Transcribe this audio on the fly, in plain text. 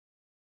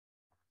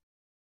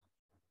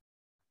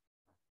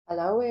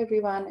Hello,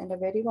 everyone, and a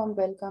very warm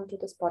welcome to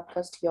this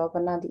podcast,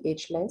 Yogana the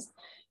Ageless,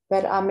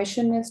 where our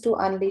mission is to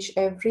unleash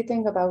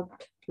everything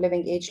about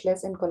living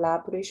ageless in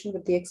collaboration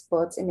with the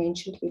experts in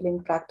ancient healing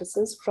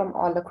practices from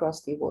all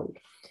across the world.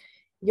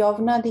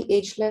 Yovna the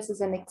Ageless is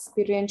an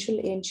experiential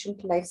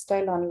ancient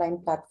lifestyle online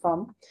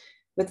platform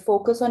with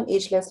focus on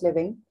ageless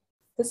living.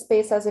 This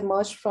space has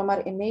emerged from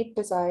our innate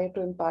desire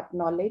to impart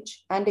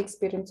knowledge and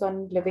experience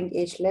on living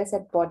ageless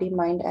at body,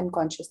 mind, and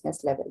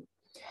consciousness level.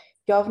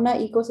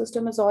 Yavna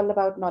ecosystem is all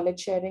about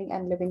knowledge sharing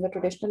and living a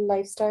traditional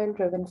lifestyle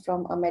driven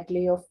from a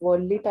medley of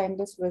worldly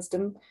timeless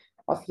wisdom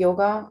of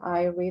yoga,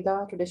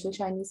 Ayurveda, traditional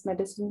Chinese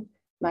medicine,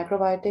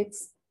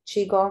 macrobiotics,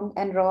 Qigong,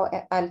 and raw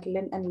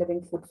alkaline and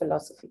living food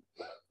philosophy.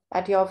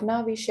 At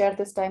Yavna, we share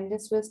this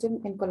timeless wisdom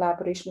in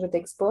collaboration with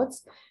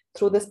experts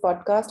through this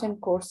podcast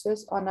and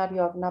courses on our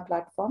Yavna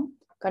platform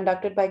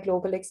conducted by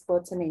global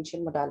experts in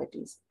ancient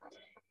modalities.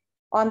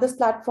 On this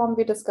platform,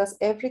 we discuss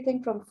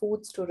everything from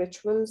foods to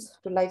rituals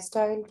to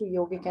lifestyle to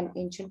yogic and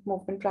ancient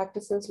movement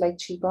practices like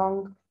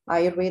Qigong,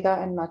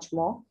 Ayurveda, and much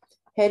more.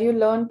 Here you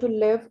learn to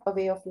live a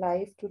way of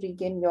life to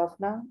regain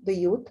Yavna, the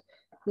youth,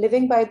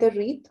 living by the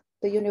Reeth,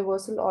 the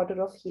universal order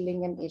of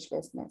healing and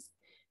agelessness.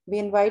 We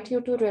invite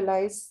you to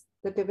realize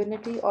the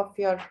divinity of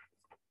your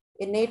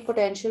innate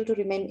potential to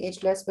remain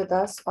ageless with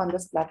us on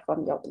this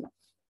platform, Yavna.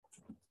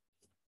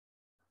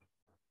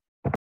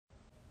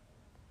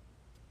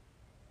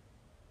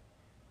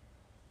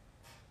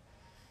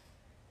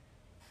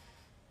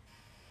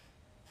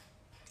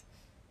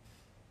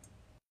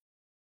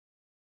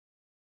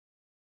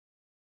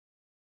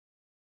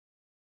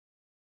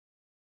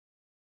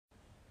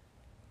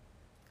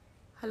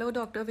 Hello,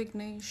 Dr.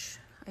 Vignesh.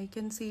 I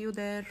can see you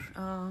there.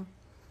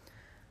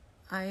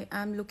 I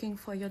am looking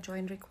for your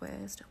join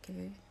request.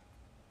 Okay.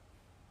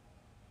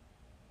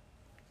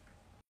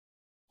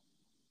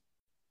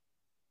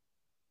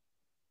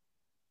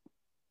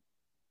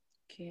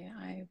 Okay,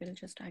 I will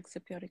just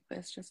accept your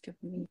request. Just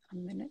give me a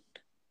minute.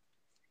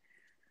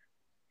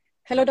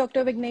 Hello,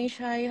 Dr. Vignesh.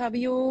 Hi, how are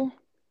you?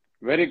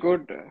 Very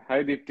good.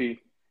 Hi, Deepti.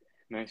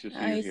 Nice to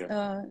see you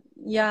here.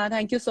 Yeah,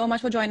 thank you so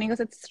much for joining us.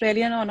 It's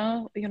really an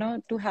honor,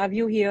 to have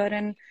you here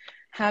and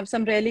have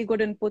some really good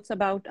inputs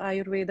about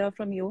Ayurveda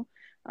from you.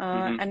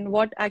 And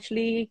what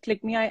actually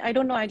clicked me, I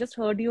don't know, I just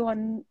heard you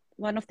on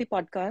one of the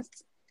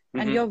podcasts,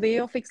 and your way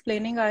of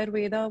explaining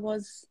Ayurveda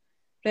was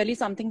really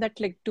something that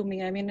clicked to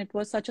me. I mean, it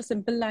was such a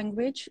simple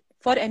language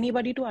for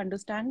anybody to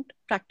understand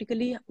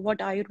practically what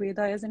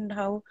Ayurveda is and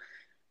how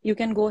you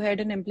can go ahead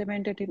and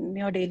implement it in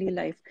your daily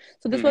life.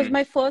 So this was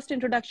my first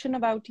introduction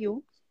about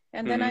you.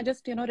 And then I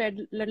just, read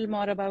a little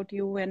more about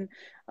you, and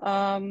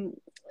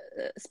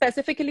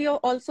specifically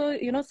also,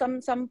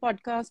 some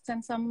podcasts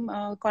and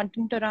some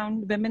content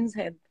around women's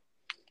health.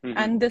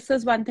 And this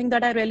is one thing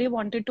that I really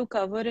wanted to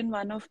cover in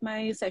one of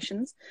my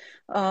sessions,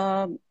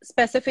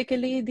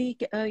 specifically the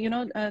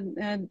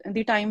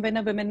time when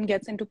a woman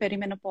gets into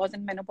perimenopause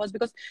and menopause,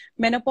 because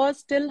menopause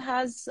still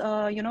has,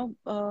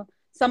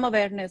 some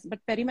awareness, but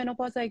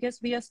perimenopause, I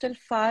guess we are still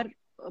far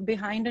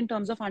behind in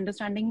terms of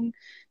understanding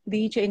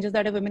the changes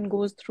that a woman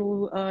goes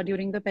through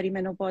during the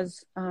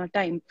perimenopause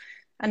time.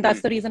 And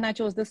that's the reason I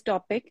chose this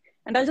topic.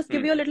 And I'll just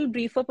give you a little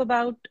brief up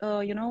about,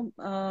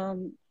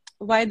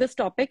 why this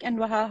topic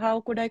and how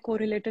could I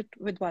correlate it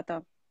with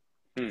Vata.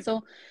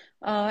 So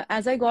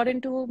as I got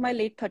into my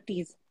late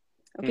 30s,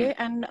 okay,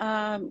 and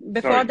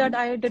before that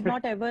I did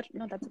not ever,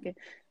 no, that's okay.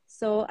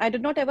 So I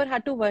did not ever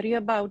had to worry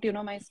about,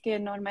 my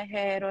skin or my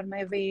hair or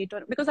my weight,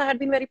 or because I had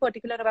been very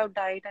particular about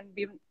diet and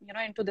been,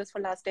 into this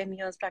for last 10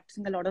 years,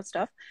 practicing a lot of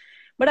stuff.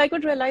 But I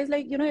could realize,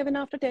 like, even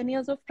after 10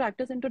 years of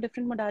practice into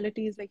different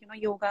modalities, like,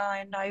 yoga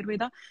and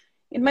Ayurveda,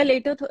 in my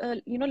late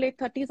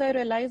 30s, I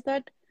realized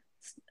that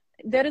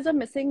there is a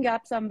missing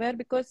gap somewhere,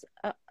 because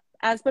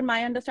as per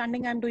my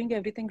understanding, I'm doing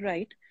everything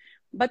right.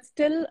 But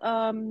still,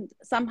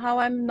 somehow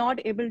I'm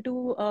not able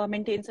to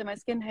maintain, say, my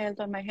skin health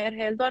or my hair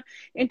health, or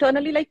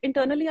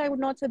internally, I would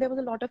not say there was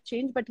a lot of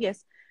change, but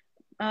yes,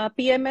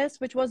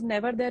 PMS, which was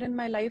never there in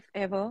my life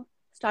ever,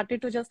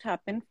 started to just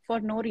happen for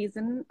no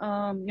reason,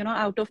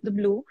 out of the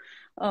blue.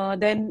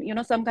 Then,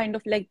 some kind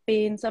of leg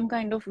pain, some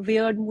kind of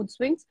weird mood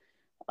swings,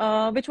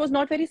 which was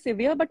not very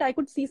severe, but I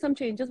could see some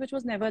changes, which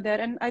was never there.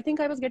 And I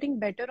think I was getting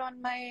better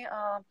on my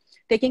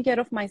taking care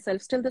of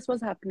myself. Still, this was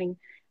happening.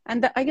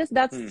 And I guess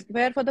that's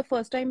where for the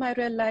first time I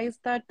realized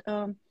that,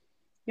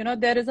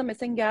 there is a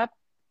missing gap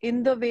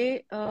in the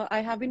way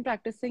I have been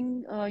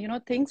practicing,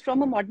 things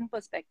from a modern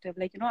perspective,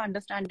 like,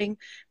 understanding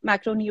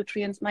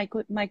macronutrients,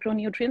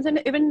 micronutrients,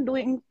 and even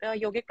doing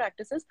yogic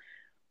practices.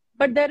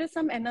 But there is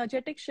some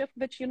energetic shift,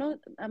 which,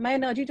 my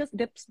energy just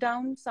dips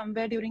down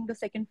somewhere during the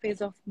second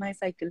phase of my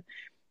cycle.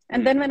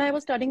 And then when I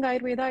was studying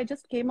Ayurveda, I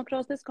just came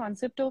across this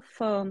concept of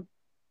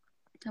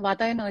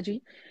Vata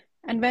energy.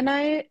 And when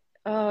I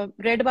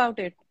read about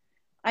it,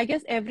 I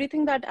guess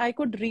everything that I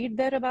could read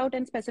there about,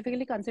 and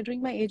specifically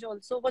considering my age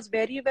also, was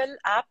very well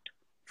apt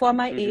for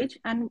my age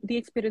and the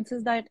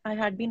experiences that I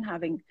had been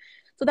having.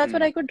 So that's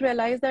what I could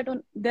realize, that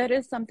there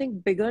is something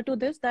bigger to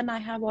this than I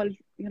have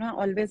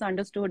always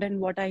understood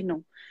and what I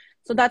know.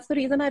 So that's the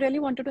reason I really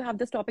wanted to have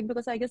this topic,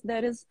 because I guess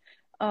there is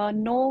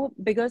no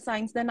bigger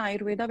science than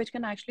Ayurveda, which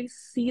can actually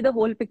see the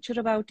whole picture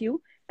about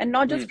you, and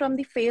not just from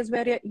the phase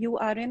where you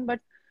are in, but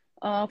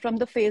from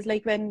the phase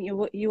like when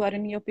you are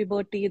in your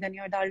puberty, then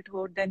your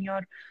adulthood, then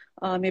your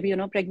maybe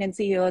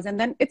pregnancy years, and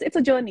then it's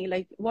a journey.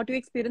 Like what you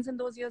experience in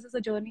those years is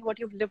a journey, what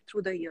you've lived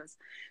through the years.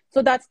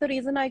 So that's the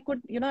reason I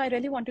could, I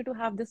really wanted to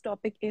have this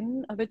topic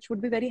in, which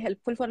would be very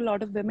helpful for a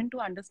lot of women to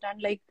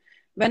understand, like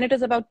when it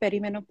is about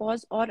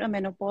perimenopause or a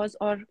menopause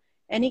or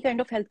any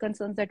kind of health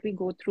concerns that we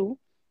go through,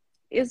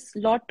 is a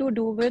lot to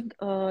do with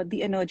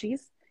the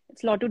energies.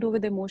 It's a lot to do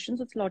with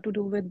emotions. It's a lot to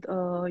do with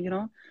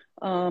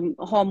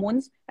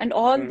hormones, and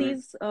all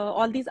these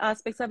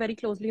aspects are very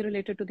closely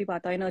related to the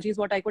Vata energy. Is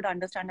what I could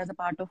understand as a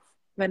part of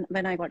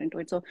when I got into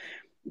it. So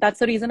that's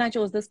the reason I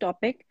chose this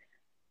topic.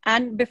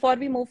 And before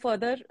we move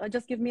further,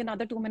 just give me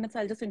another 2 minutes.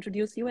 I'll just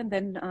introduce you, and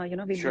then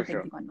we'll Sure, take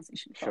sure. the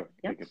conversation Sure, forward.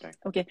 Yeah. take your time.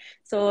 Okay.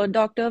 So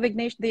Dr.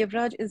 Vignesh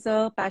Devraj is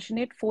a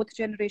passionate fourth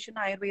generation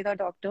Ayurveda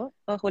doctor,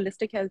 a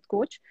holistic health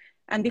coach,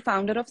 and the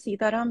founder of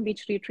Sitaram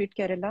Beach Retreat,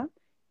 Kerala.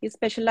 He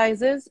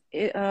specializes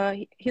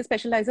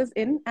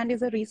in and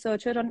is a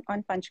researcher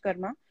on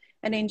Panchkarma,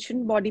 an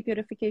ancient body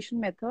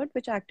purification method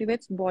which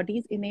activates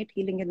body's innate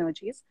healing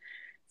energies.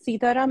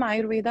 Sitaram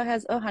Ayurveda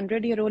has a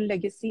 100-year-old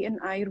legacy in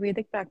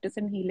Ayurvedic practice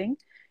and healing.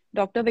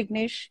 Dr.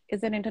 Vignesh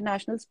is an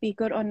international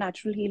speaker on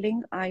natural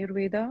healing,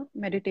 Ayurveda,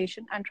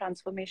 meditation, and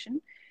transformation.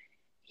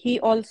 He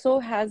also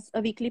has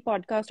a weekly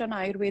podcast on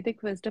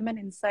Ayurvedic wisdom and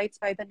insights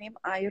by the name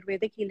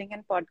Ayurvedic Healing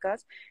and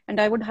Podcast. And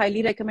I would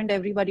highly recommend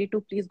everybody to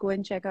please go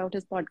and check out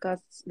his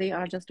podcasts. They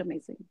are just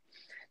amazing.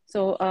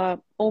 So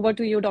over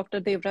to you,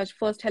 Dr. Devraj.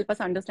 First, help us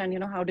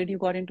understand, how did you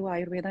got into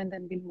Ayurveda, and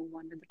then we'll move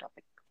on with the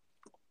topic.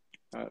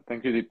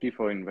 Thank you, Deepti,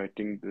 for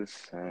inviting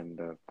this. And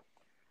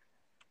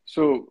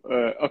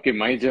okay,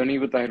 my journey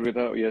with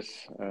Ayurveda, yes,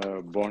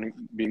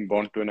 being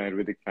born to an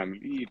Ayurvedic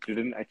family, it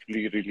didn't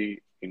actually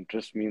really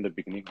interest me in the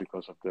beginning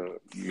because of the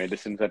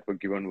medicines that were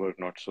given were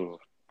not so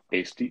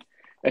tasty.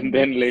 And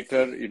then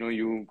later,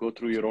 you go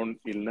through your own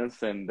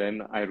illness, and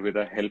then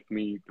Ayurveda helped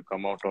me to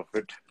come out of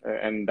it.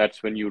 And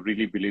that's when you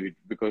really believe it,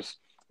 because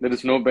there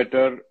is no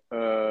better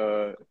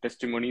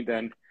testimony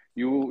than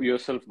you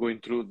yourself going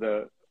through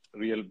the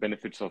real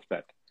benefits of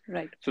that.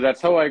 Right. So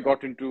that's how I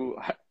got into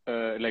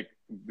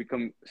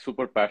become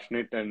super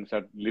passionate and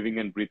start living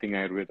and breathing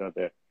Ayurveda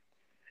there.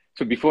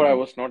 So before I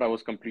was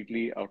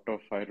completely out of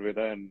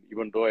Ayurveda, and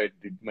even though I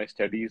did my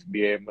studies,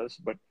 BAMS,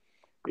 but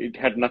it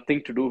had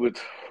nothing to do with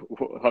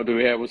how the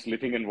way I was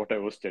living and what I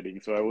was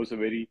studying. So I was a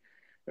very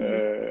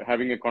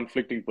having a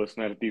conflicting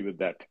personality with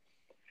that.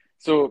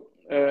 So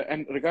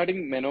and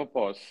regarding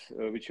menopause,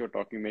 which you're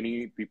talking,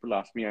 many people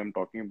ask me, I'm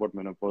talking about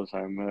menopause.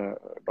 I'm a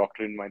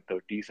doctor in my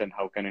 30s, and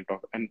how can I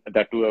talk? And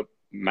that to a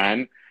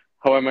man,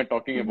 how am I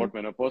talking about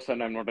menopause?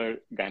 And I'm not a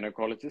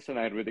gynecologist, an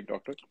Ayurvedic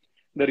doctor.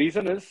 The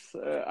reason is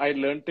I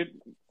learned it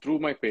through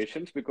my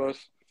patients, because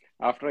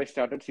after I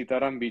started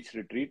Sitaram Beach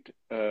Retreat,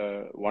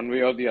 one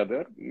way or the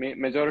other,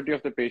 majority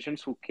of the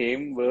patients who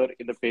came were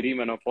in the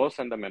perimenopause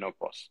and the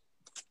menopause.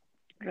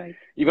 Right.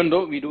 Even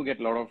though we do get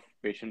a lot of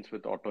patients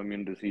with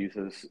autoimmune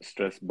diseases,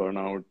 stress,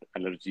 burnout,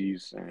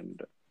 allergies,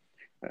 and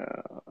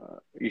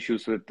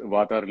issues with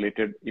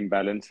Vata-related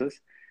imbalances.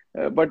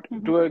 But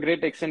to a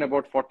great extent,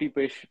 about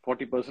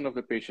 40% of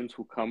the patients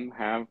who come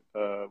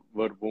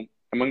were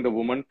among the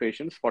women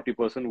patients,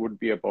 40% would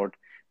be about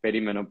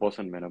perimenopause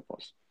and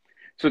menopause.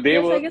 So they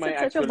were I guess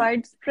it's such a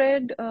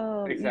widespread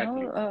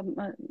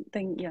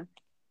thing. Yeah.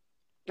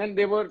 And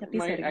they were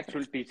my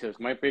actual teachers.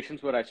 My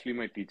patients were actually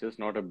my teachers,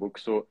 not a book.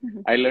 So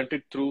I learned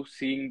it through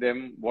seeing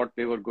them, what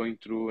they were going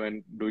through,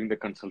 and doing the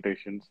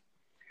consultations.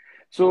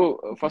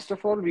 So first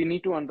of all, we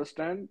need to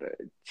understand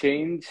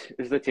change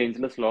is the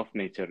changeless law of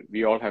nature.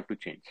 We all have to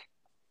change.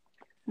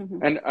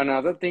 And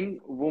another thing,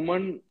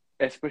 women,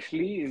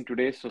 especially in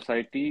today's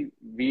society,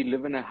 we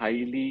live in a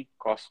highly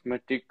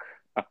cosmetic,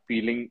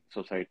 appealing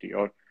society.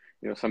 Or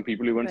some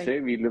people even say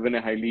we live in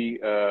a highly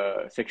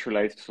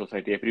sexualized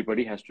society.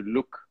 Everybody has to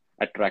look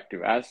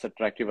attractive as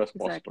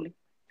possible. Exactly.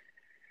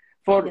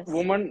 For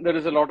women, there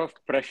is a lot of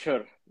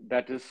pressure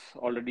that is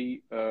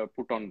already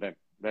put on them,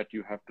 that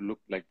you have to look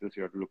like this,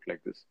 you have to look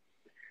like this.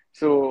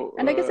 So,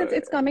 and I guess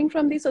it's coming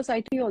from the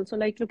society also,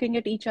 like looking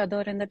at each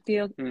other, and that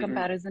peer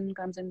comparison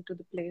comes into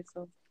the play.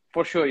 So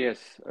for sure,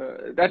 yes,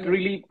 that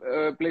really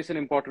plays an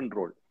important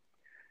role.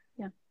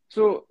 Yeah.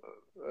 So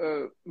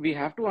we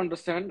have to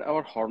understand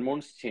our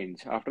hormones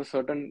change after a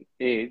certain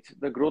age.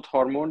 The growth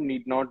hormone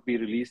need not be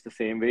released the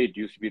same way it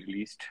used to be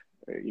released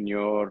in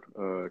your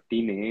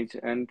teenage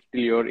and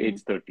till your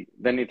age 30.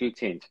 Then it will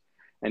change,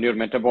 and your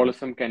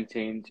metabolism can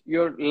change.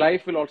 Your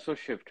life will also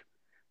shift.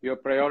 Your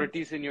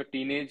priorities in your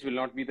teenage will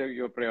not be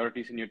your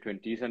priorities in your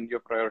 20s, and your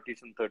priorities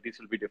in 30s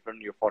will be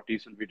different. Your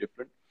 40s will be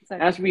different.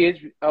 Exactly. As we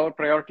age, our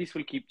priorities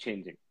will keep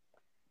changing.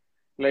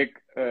 Like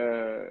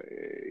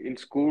in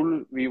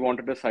school, we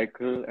wanted a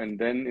cycle, and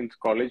then in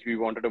college, we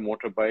wanted a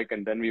motorbike,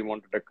 and then we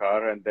wanted a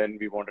car, and then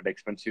we wanted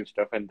expensive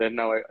stuff. And then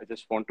now I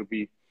just want to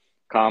be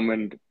calm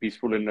and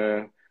peaceful in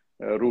a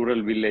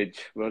rural village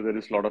where there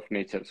is a lot of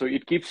nature. So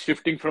it keeps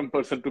shifting from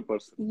person to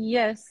person.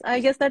 Yes, I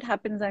guess that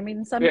happens. I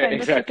mean, some Yeah, kind of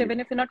shift, exactly. even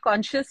if you're not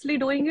consciously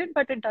doing it,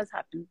 but it does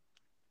happen.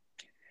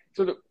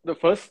 So the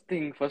first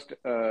thing,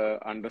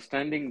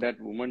 understanding that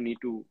women need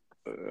to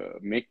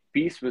make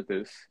peace with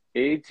this.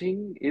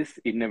 Aging is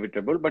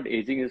inevitable, but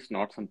aging is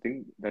not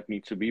something that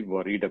needs to be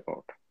worried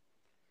about.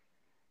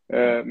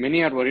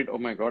 Many are worried, oh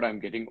my God, I'm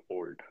getting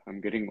old. I'm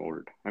getting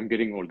old. I'm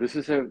getting old. This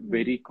is a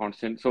very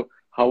constant. So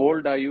how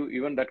old are you?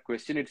 Even that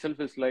question itself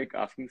is like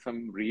asking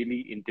some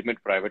really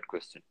intimate, private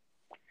question.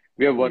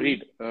 We are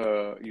worried.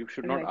 You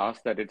should not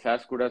ask that. It's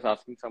as good as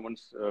asking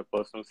someone's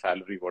personal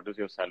salary. What is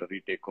your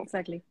salary take home?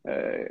 Exactly.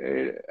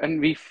 And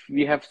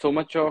we have so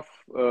much of,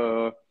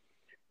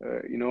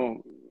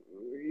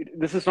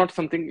 this is not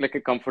something like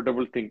a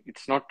comfortable thing.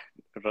 It's not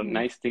a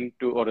nice thing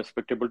to or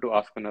respectable to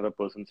ask another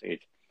person's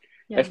age.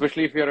 Yeah.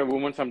 Especially if you're a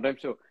woman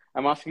sometimes. So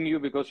I'm asking you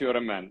because you're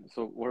a man.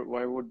 So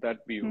why would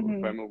that be? If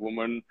I'm a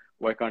woman,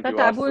 why can't you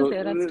ask? Taboo is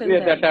there. That's still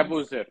there. That taboo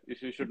is there.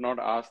 You should not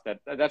ask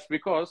that. That's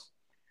because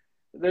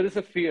there is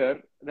a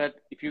fear that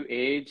if you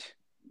age,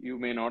 you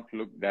may not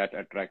look that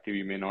attractive.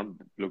 You may not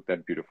look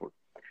that beautiful.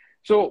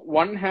 So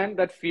one hand,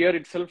 that fear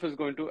itself is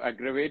going to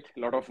aggravate a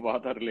lot of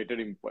Vata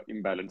related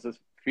imbalances.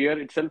 Fear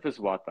itself is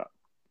Vata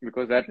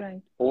because that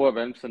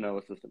overwhelms the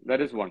nervous system.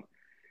 That is one.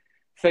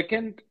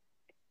 Second,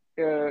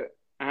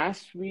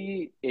 as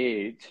we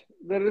age,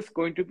 there is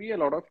going to be a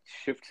lot of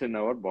shifts in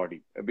our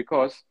body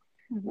because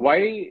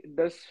why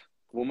does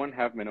woman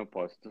have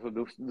menopause? So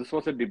this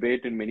was a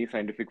debate in many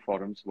scientific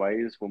forums. Why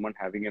is woman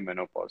having a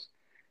menopause?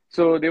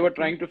 So they were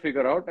trying to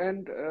figure out,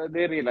 and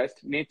they realized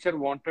nature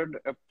wanted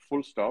a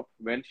full stop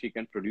when she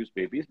can produce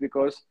babies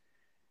because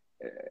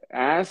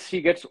as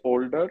she gets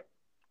older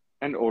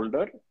and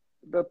older,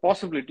 the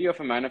possibility of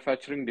a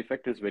manufacturing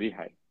defect is very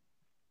high.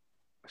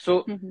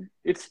 So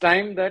it's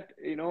time that,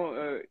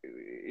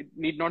 it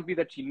need not be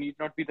that she need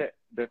not be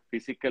the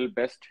physical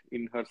best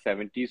in her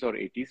 70s or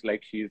 80s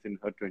like she is in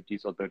her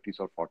 20s or 30s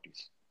or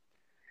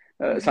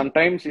 40s.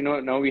 Sometimes,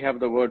 now we have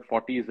the word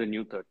 40 is the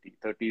new 30,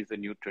 30 is the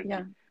new 20.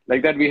 Yeah.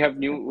 Like that, we have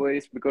new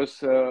ways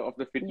because of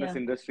the fitness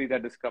industry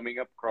that is coming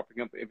up,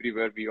 cropping up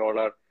everywhere. We all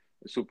are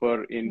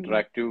super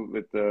interactive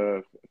with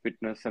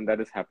fitness, and that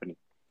is happening.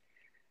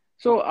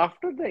 So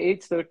after the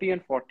age 30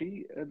 and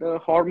 40, the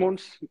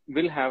hormones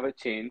will have a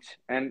change.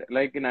 And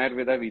like in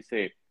Ayurveda, we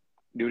say,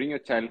 during your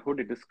childhood,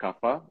 it is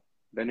Kapha,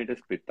 then it is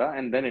Pitta,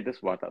 and then it is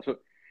Vata. So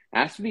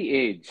as we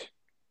age,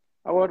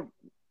 our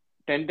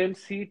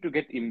tendency to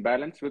get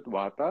imbalance with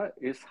Vata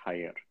is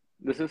higher.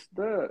 This is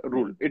the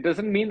rule. It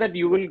doesn't mean that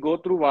you will go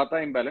through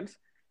Vata imbalance.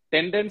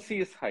 Tendency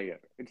is higher.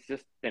 It's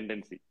just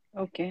tendency.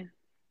 Okay.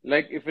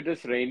 Like if it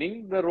is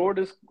raining, the road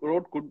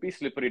could be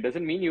slippery. It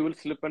doesn't mean you will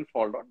slip and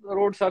fall down. The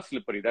roads are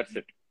slippery. That's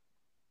it.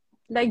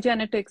 Like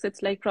genetics,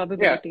 it's like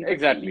probability. Yeah,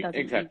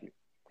 exactly.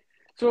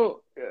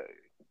 So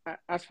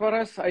as far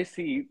as I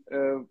see,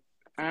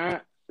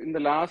 in the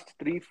last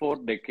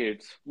 3-4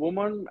 decades,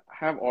 women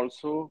have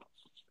also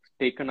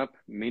taken up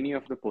many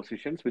of the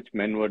positions which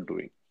men were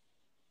doing.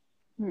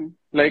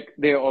 Like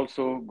they are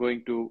also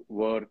going to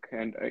work,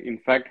 and in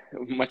fact,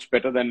 much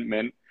better than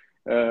men.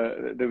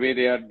 The way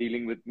they are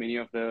dealing with many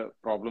of the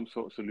problems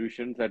or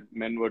solutions that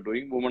men were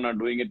doing, women are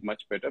doing it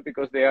much better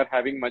because they are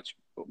having much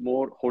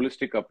more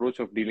holistic approach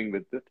of dealing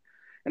with it.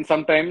 And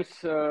sometimes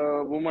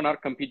women are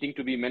competing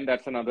to be men.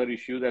 That's another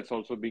issue that's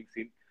also being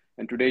seen.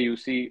 And today you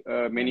see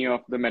many of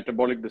the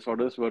metabolic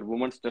disorders where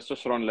women's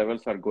testosterone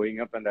levels are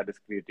going up, and that is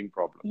creating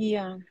problems.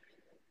 Yeah.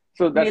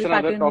 So that's male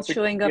another topic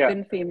showing up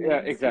in females. Yeah,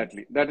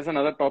 exactly. That is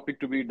another topic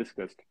to be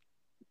discussed.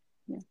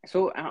 Yeah.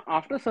 So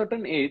after a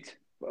certain age,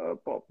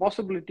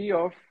 possibility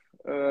of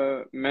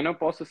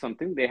menopause is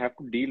something they have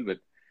to deal with.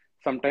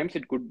 Sometimes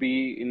it could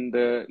be in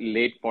the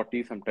late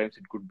 40s, sometimes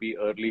it could be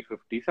early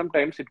 50s,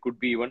 sometimes it could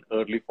be even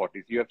early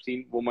 40s. You have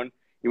seen women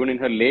even in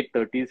her late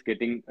 30s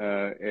getting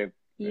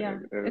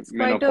it's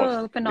menopause.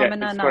 Quite a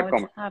phenomenon now.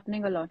 It's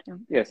happening a lot. Yeah.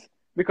 Yes.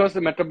 Because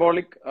the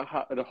metabolic,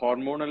 the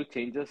hormonal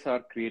changes are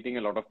creating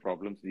a lot of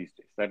problems these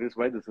days. That is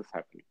why this is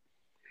happening.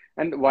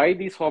 And why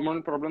these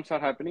hormonal problems are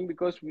happening?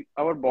 Because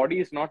our body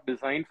is not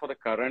designed for the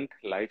current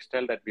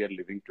lifestyle that we are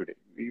living today.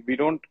 We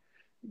don't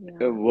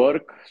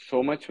work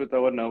so much with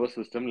our nervous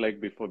system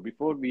like before.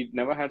 Before, we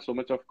never had so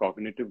much of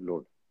cognitive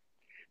load.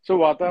 So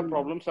Vata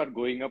problems are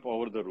going up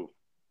over the roof.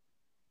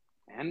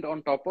 And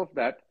on top of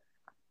that,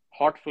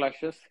 hot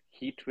flashes,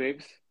 heat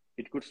waves,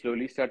 it could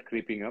slowly start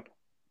creeping up.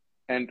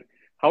 And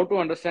how to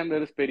understand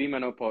there is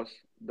perimenopause,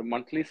 the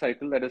monthly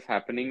cycle that is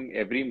happening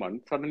every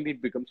month, suddenly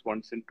it becomes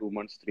once in 2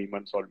 months, 3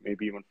 months, or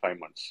maybe even 5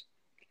 months.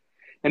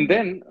 And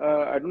then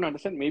I don't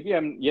understand, maybe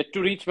I'm yet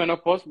to reach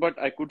menopause, but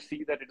I could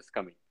see that it is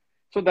coming.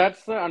 So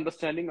that's the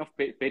understanding of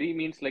peri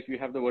means like you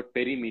have the word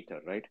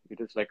perimeter, right? It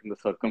is like in the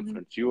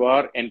circumference. You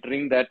are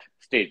entering that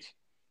stage.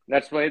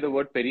 That's why the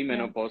word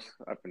perimenopause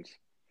happens.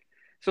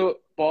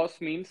 So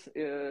pause means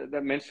the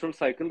menstrual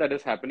cycle that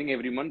is happening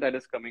every month that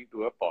is coming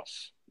to a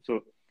pause.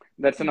 So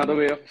that's another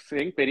way of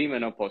saying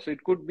perimenopause. So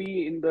it could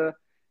be in the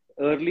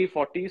early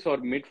 40s or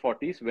mid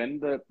 40s when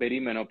the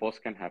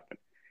perimenopause can happen.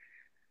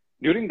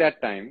 during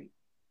that time,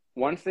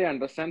 once they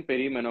understand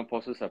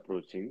perimenopause is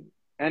approaching,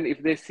 and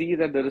if they see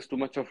that there is too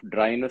much of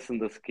dryness in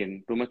the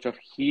skin, too much of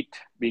heat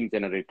being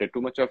generated,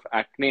 too much of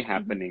acne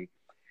happening,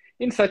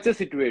 in such a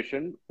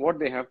situation, what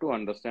they have to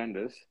understand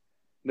is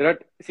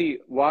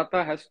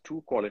Vata has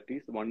two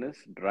qualities. One is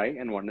dry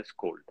and one is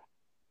cold.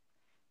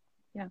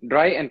 Yeah.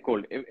 Dry and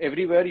cold.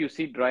 Everywhere you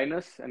see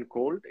dryness and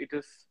cold, it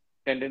is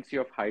tendency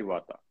of high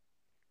Vata.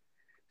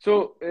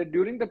 So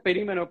during the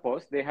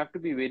perimenopause, they have to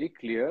be very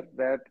clear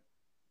that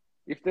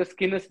if the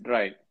skin is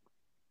dry,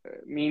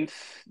 means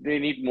they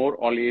need more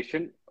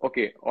oleation.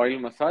 Okay, oil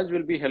massage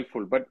will be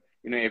helpful, but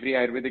every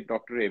Ayurvedic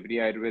doctor, every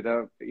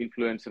Ayurveda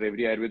influencer,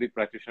 every Ayurvedic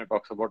practitioner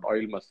talks about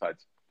oil massage.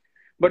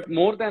 But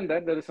more than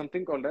that, there is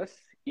something called as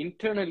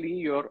internally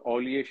your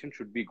oleation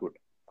should be good.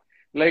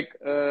 Like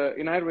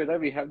in Ayurveda,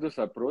 we have this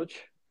approach.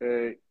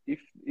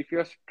 If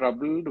you're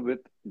troubled with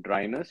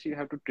dryness, you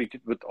have to treat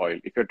it with oil.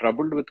 If you're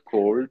troubled with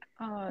cold,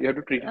 you have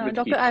to treat it with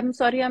Doctor, heat. I'm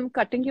sorry, I'm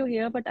cutting you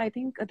here, but I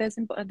think there's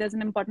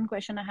an important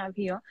question I have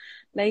here.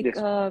 Like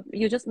Yes.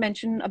 you just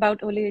mentioned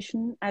about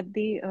oleation at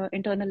the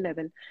internal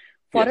level.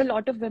 For a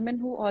lot of women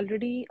who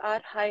already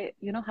are high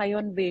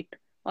on weight,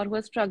 or who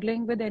are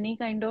struggling with any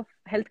kind of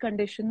health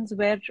conditions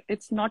where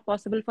it's not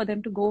possible for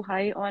them to go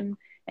high on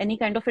any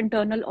kind of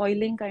internal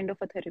oiling kind of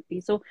a therapy.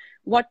 So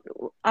what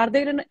are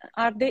they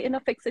in a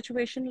fixed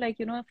situation, like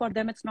for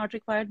them it's not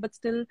required, but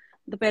still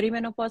the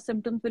perimenopause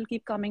symptoms will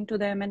keep coming to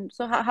them? And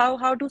so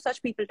how do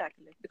such people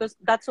tackle it? Because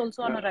that's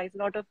also on a rise. A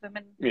lot of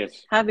women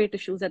have weight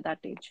issues at that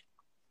age.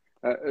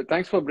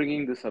 Thanks for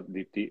bringing this up,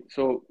 Deepti.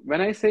 So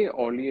when I say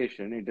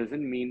oleation, it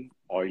doesn't mean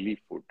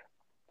oily food.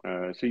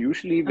 So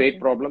usually weight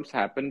problems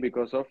happen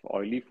because of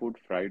oily food,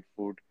 fried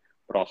food,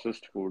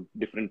 processed food,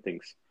 different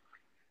things.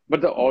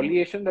 But the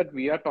oleation that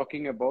we are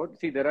talking about,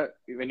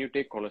 when you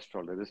take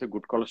cholesterol, there is a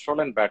good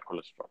cholesterol and bad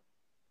cholesterol.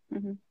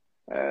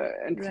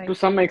 And to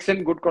some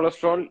extent, good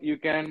cholesterol, you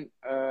can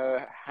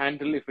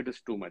handle if it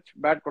is too much.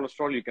 Bad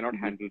cholesterol, you cannot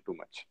handle too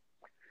much.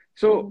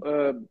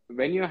 So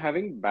when you're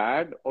having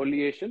bad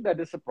oleation, that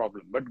is a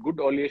problem. But good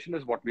oleation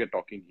is what we are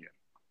talking here.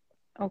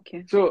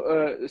 Okay.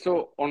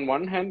 So on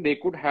one hand, they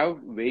could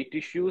have weight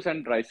issues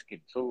and dry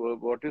skin. So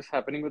what is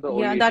happening with the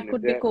oleation? Yeah, that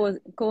could be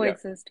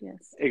coexist,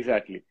 yes.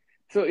 Exactly.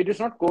 So it is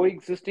not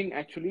coexisting,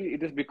 actually.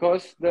 It is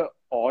because the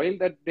oil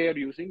that they are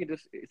using,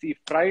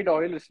 fried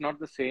oil is not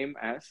the same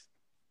as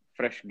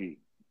fresh ghee.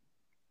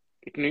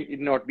 It need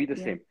not be the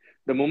same.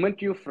 The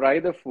moment you fry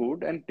the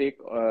food and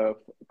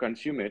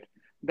consume it,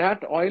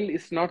 that oil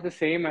is not the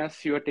same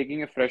as you are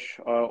taking a fresh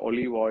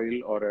olive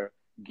oil or a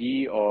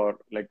ghee or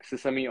like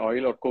sesame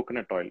oil or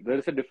coconut oil. There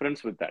is a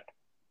difference with that.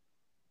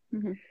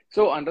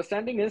 So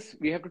understanding is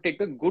we have to take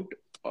the good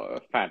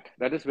fat.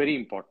 That is very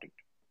important.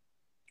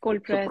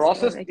 Cold pressed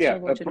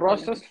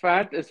processed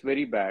fat is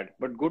very bad,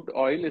 but good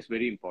oil is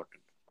very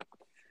important.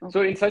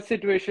 So in such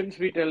situations,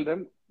 we tell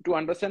them to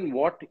understand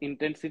what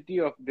intensity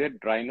of their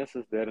dryness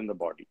is there in the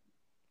body.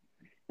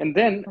 And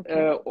then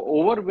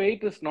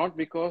overweight is not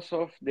because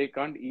of they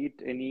can't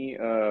eat any,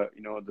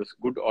 this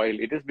good oil.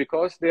 It is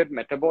because their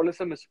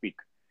metabolism is weak.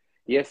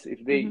 Yes,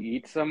 if they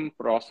eat some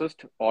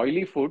processed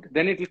oily food,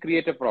 then it will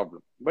create a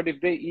problem. But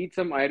if they eat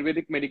some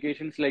Ayurvedic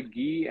medications like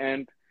ghee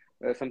and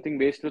something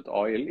based with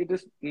oil, it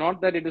is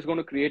not that it is going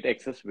to create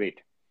excess weight.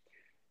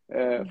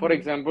 For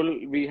example,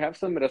 we have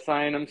some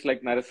rasayanams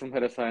like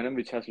Narasimha rasayanam,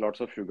 which has lots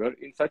of sugar.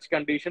 In such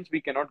conditions,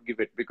 we cannot give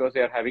it because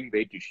they are having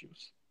weight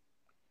issues.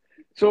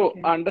 So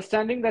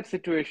understanding that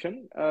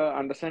situation,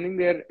 understanding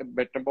their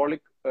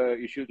metabolic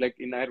issues, like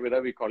in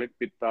Ayurveda, we call it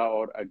Pitta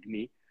or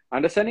Agni.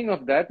 Understanding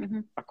of that,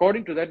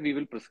 according to that, we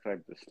will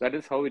prescribe this. That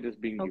is how it is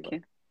being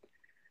given.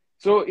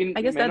 So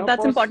I guess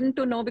that's important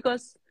to know,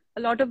 because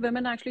a lot of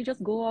women actually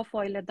just go off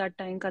oil at that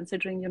time,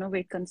 considering,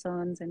 weight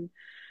concerns. And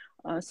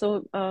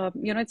so,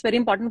 it's very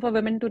important for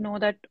women to know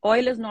that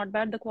oil is not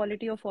bad. The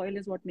quality of oil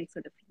is what makes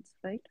a difference,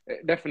 right?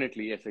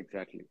 Definitely. Yes,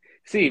 exactly.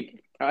 See,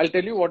 I'll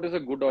tell you what is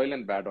a good oil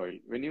and bad oil.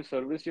 When you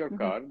service your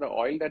car, the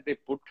oil that they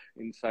put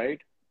inside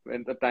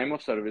at the time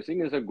of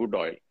servicing is a good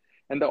oil.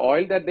 And the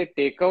oil that they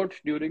take out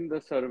during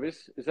the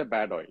service is a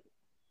bad oil.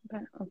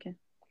 Okay.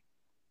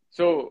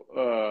 So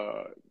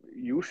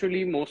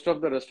usually most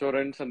of the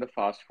restaurants and the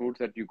fast foods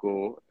that you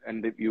go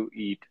and that you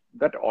eat,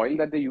 that oil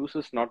that they use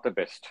is not the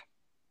best.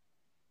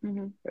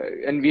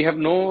 And we have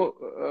no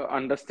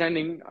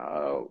understanding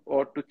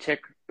or to check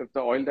if the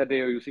oil that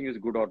they are using is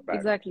good or bad.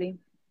 Exactly.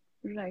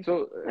 Right.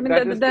 So I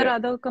mean, there are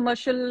other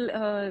commercial,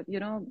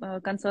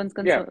 concerns.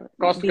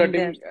 Cost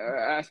cutting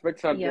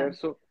aspects are there.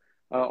 So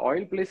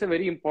oil plays a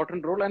very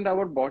important role, and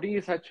our body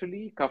is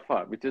actually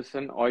kapha, which is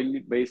an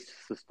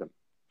oil-based system.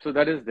 So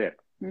that is there.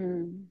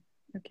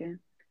 Okay.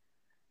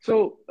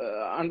 So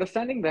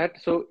understanding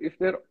that, so if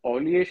their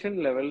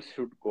oleation levels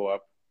should go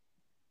up,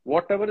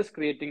 whatever is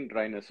creating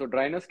dryness. So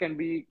dryness can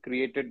be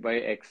created by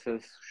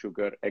excess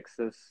sugar,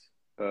 excess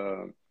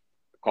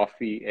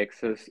coffee,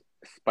 excess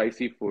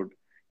spicy food.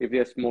 If they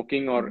are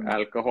smoking or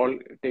alcohol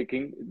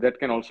taking, that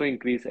can also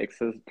increase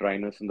excess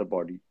dryness in the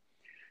body.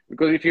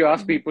 Because if you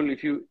ask people,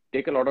 if you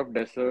take a lot of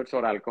desserts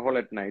or alcohol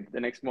at night, the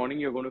next morning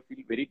you're going to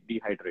feel very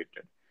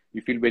dehydrated.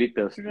 You feel very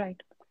thirsty.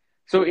 Right.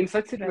 So in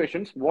such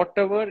situations,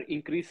 whatever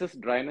increases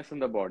dryness in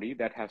the body,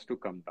 that has to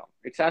come down.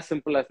 It's as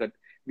simple as that.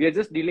 We are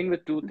just dealing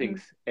with two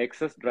things,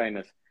 excess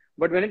dryness.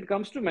 But when it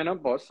comes to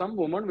menopause, some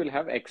women will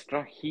have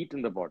extra heat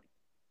in the body.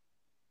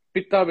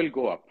 Pitta will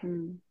go up.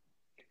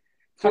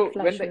 So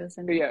when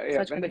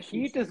the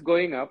heat is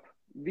going up,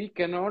 we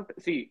cannot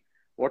see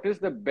what is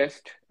the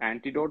best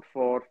antidote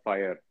for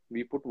fire.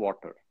 We put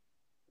water.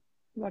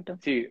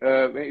 See,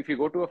 if you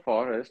go to a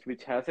forest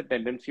which has a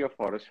tendency of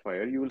forest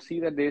fire, you will see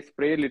that they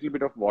spray a little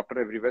bit of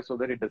water everywhere so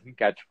that it doesn't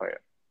catch fire.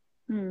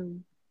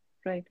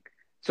 Right.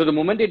 So the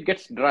moment it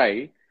gets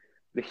dry,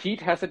 the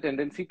heat has a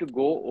tendency to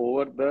go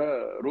over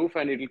the roof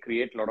and it will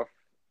create a lot of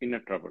inner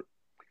trouble.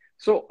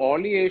 So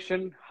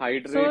oleation,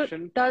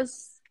 hydration. So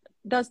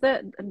does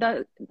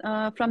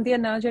from the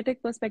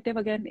energetic perspective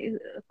again,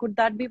 could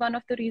that be one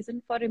of the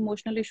reasons for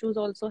emotional issues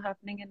also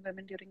happening in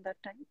women during that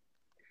time?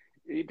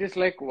 It is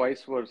like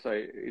vice versa.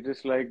 It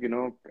is like,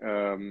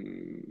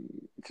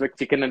 it's like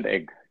chicken and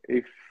egg.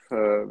 If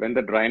when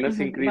the dryness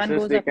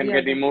increases, they can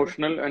get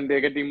emotional, and they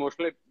get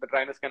emotional, the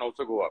dryness can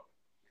also go up.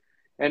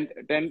 And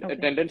a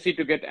tendency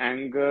to get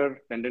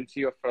anger,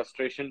 tendency of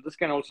frustration, this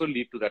can also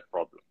lead to that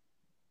problem.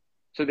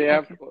 So they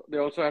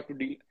also have to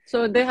deal.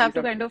 So they have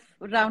to kind of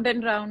round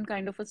and round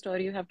kind of a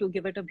story. You have to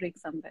give it a break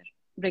somewhere,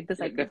 break the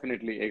cycle.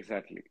 Definitely,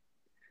 exactly.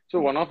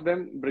 So one of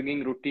them,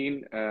 bringing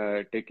routine,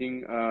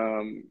 taking,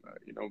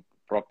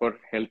 proper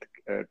health,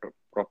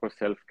 proper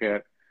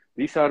self-care.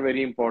 These are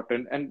very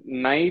important. And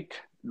night,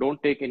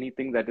 don't take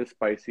anything that is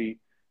spicy.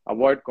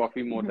 Avoid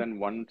coffee more than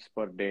once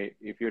per day.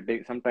 If you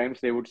take, sometimes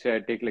they would say I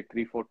take like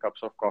 3-4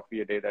 cups of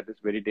coffee a day. That is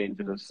very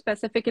dangerous.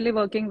 Specifically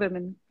working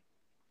women.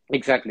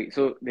 Exactly.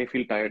 So they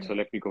feel tired. So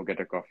let me go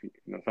get a coffee.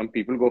 Some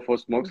people go for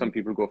smoke. Some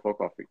people go for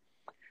coffee.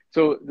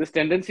 So this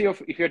tendency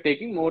of, if you're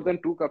taking more than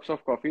 2 cups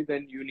of coffee,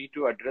 then you need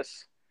to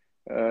address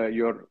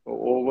your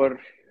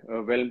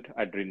overwhelmed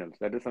adrenals.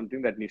 That is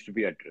something that needs to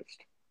be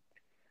addressed.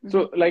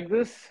 So like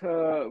this,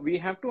 we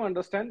have to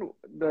understand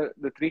the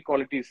 3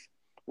 qualities.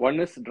 One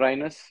is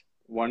dryness,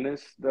 one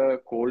is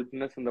the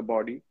coldness in the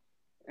body,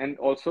 and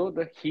also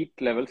the heat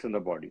levels in the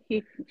body.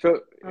 So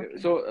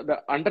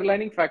the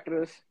underlying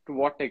factor is to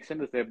what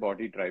extent is their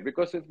body dry.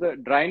 Because if the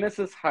dryness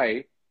is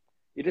high,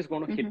 it is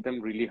going to hit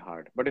them really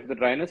hard. But if the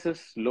dryness is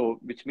low,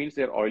 which means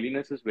their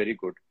oiliness is very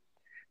good,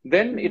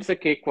 then it's a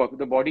cakewalk.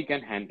 The body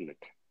can handle it.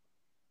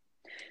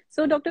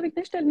 So Dr.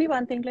 Vignesh, tell me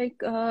one thing, like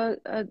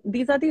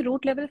these are the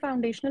root level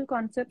foundational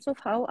concepts of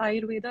how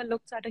Ayurveda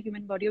looks at a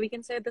human body. We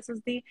can say this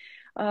is the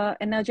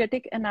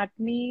energetic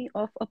anatomy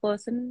of a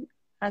person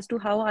as to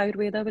how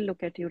Ayurveda will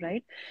look at you,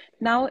 right?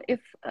 Now, if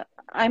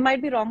I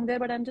might be wrong there,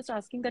 but I'm just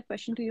asking that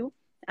question to you.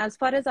 As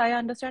far as I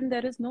understand,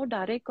 there is no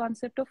direct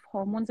concept of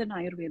hormones in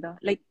Ayurveda.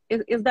 Like,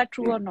 is that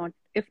true or not?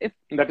 If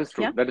that is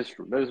true. That is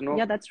true. There is no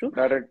that's true.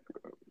 direct.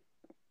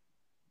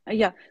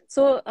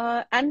 So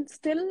and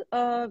still,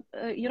 the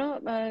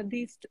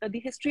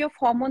history of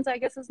hormones, I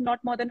guess, is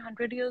not more than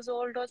 100 years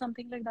old or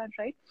something like that,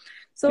 right?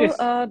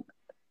 So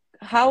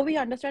how we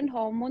understand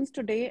hormones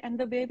today and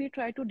the way we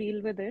try to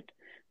deal with it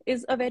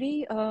is a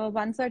very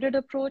one-sided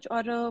approach or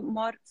a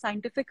more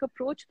scientific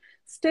approach.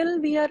 Still,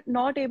 we are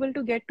not able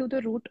to get to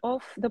the root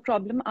of the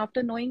problem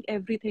after knowing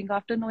everything,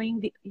 after knowing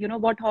the,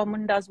 what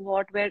hormone does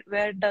what,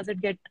 where does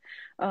it get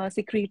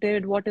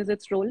secreted, what is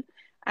its role.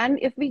 And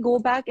if we go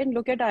back and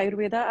look at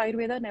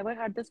Ayurveda never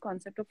had this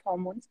concept of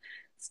hormones.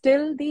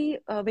 Still, the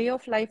way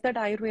of life that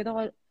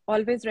Ayurveda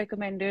always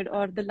recommended,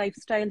 or the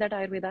lifestyle that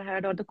Ayurveda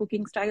had, or the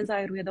cooking styles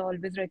Ayurveda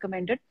always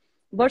recommended,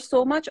 were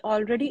so much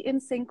already in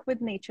sync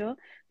with nature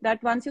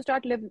that once you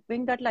start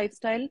living that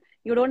lifestyle,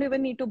 you don't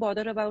even need to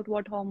bother about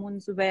what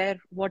hormones,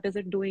 what is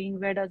it doing,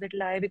 where does it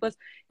lie, because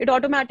it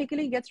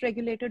automatically gets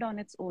regulated on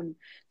its own.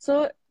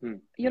 So,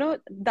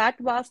 that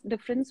vast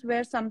difference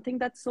where something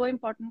that's so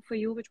important for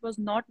you, which was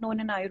not known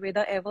in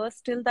Ayurveda ever,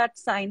 still that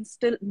science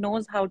still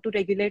knows how to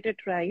regulate it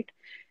right.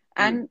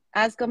 And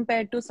as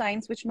compared to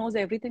science, which knows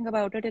everything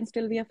about it, and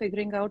still we are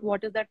figuring out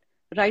what is that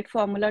right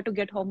formula to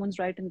get hormones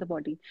right in the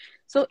body.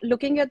 So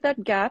looking at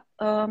that gap,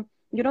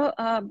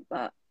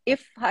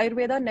 if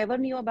Ayurveda never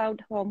knew about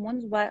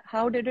hormones,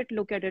 how did it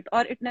look at it?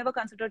 Or it never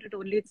considered it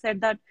only. It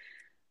said that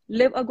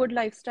live a good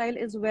lifestyle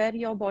is where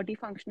your body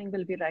functioning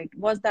will be right.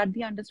 Was that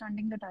the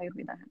understanding that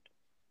Ayurveda had?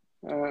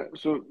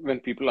 So when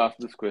people ask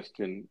this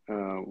question,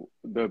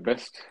 the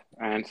best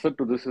answer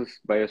to this is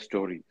by a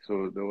story.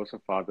 So there was a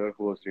father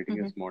who was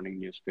reading his morning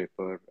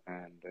newspaper,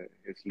 and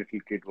his little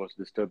kid was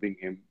disturbing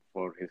him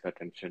for his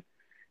attention.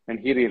 And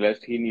he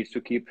realized he needs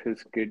to keep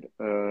his kid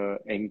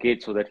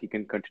engaged so that he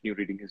can continue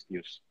reading his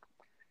news.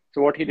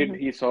 So what he did,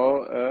 he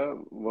saw a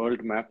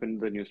world map in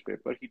the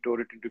newspaper. He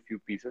tore it into few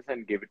pieces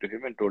and gave it to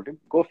him and told him,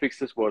 go fix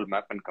this world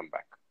map and come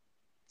back.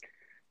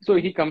 So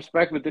he comes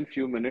back within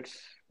few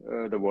minutes,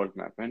 the world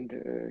map,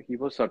 and he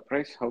was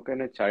surprised. How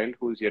can a child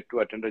who is yet to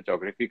attend a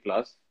geography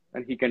class,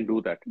 and he can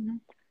do that?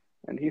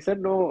 And he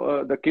said,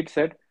 no, the kid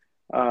said,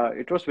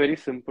 it was very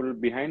simple.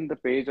 Behind the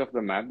page of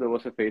the map, there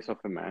was a face of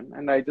a man,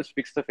 and I just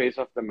fixed the face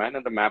of the man,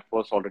 and the map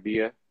was already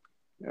a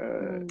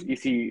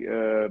easy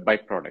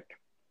byproduct.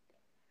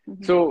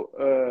 So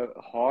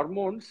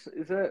hormones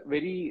is a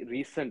very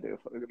recent,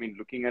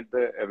 looking at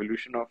the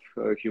evolution of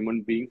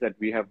human beings that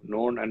we have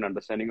known and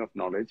understanding of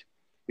knowledge,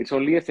 it's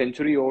only a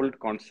century old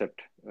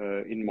concept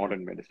in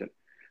modern medicine.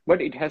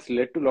 But it has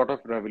led to a lot of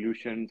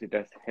revolutions. It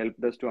has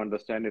helped us to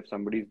understand if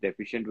somebody is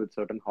deficient with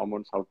certain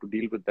hormones, how to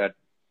deal with that.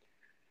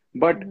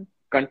 But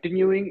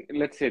continuing,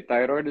 let's say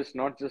thyroid is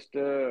not just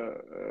a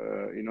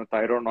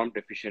thyroid hormone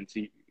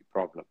deficiency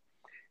problem.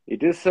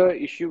 It is an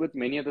issue with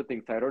many other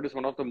things. Thyroid is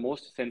one of the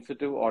most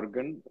sensitive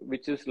organ,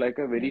 which is like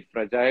a very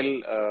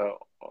fragile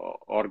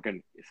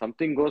organ. If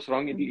something goes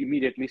wrong, it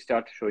immediately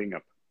starts showing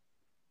up.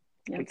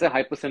 It's a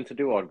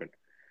hypersensitive organ.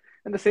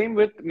 And the same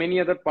with many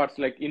other parts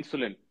like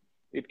insulin.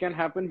 It can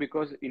happen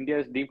because India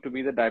is deemed to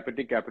be the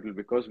diabetic capital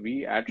because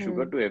we add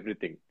sugar to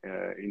everything.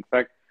 In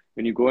fact,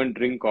 when you go and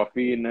drink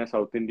coffee in a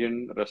South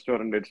Indian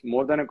restaurant, it's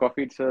more than a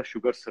coffee, it's a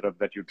sugar syrup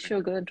that you drink.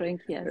 Sugar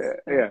drink, yes.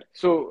 Yeah.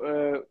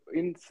 So,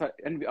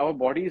 and our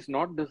body is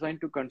not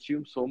designed to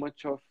consume so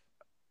much of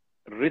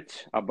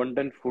rich,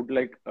 abundant food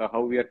like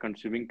how we are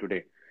consuming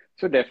today.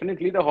 So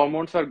definitely the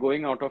hormones are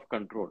going out of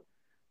control.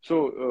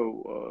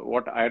 So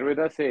what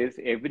Ayurveda says,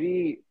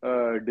 every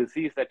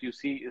disease that you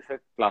see is a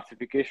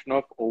classification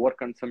of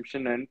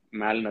overconsumption and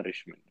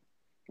malnourishment,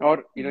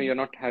 or you're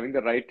not having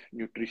the right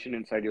nutrition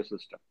inside your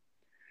system.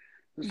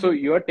 So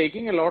you are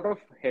taking a lot of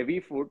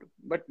heavy food,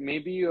 but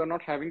maybe you are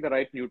not having the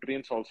right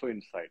nutrients also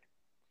inside.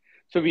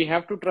 So we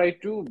have to try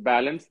to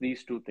balance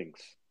these two things.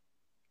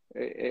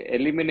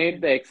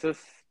 Eliminate the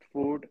excess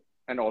food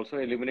and also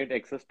eliminate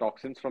excess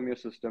toxins from your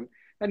system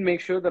and make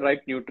sure the right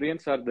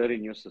nutrients are there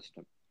in your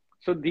system.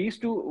 So these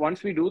two,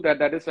 once we do that,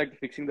 that is like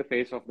fixing the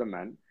face of the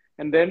man.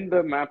 And then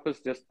the map is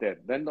just there.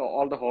 Then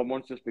all the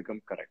hormones just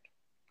become correct.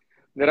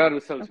 There are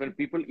results. When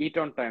people eat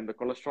on time, the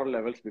cholesterol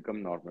levels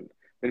become normal.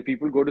 When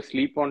people go to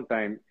sleep on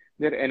time,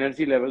 their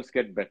energy levels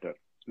get better.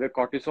 Their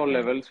cortisol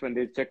levels, when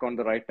they check on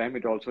the right time,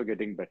 it's also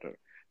getting better.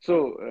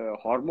 So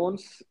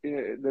hormones,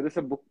 there is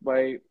a book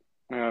by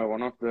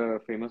one of the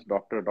famous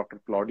Dr.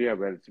 Claudia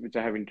Wells, which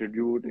I have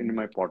interviewed in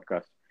my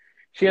podcast.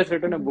 She has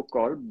written a book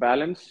called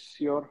Balance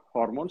Your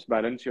Hormones,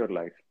 Balance Your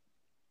Life.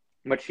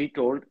 But she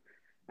told,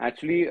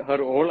 actually, her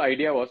whole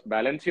idea was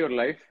balance your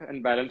life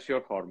and balance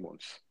your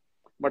hormones.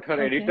 But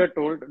her editor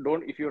told,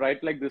 if you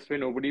write like this way,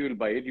 nobody will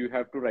buy it. You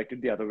have to write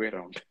it the other way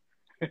around.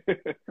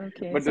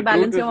 But so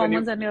balance your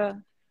hormones and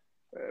your...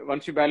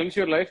 Once you balance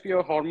your life,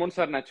 your hormones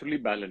are naturally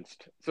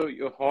balanced. So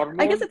your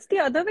hormones... I guess it's the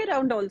other way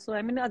around also.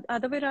 I mean,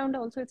 other way around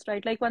also, it's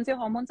right. Like once your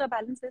hormones are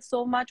balanced, there's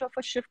so much of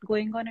a shift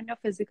going on in your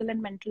physical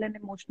and mental and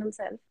emotional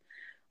self.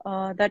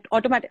 That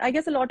automatic, I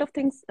guess a lot of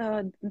things,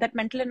 that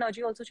mental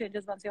energy also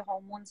changes once your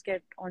hormones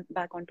get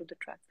back onto the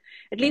track.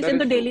 At least in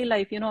the daily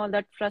life, all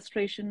that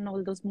frustration,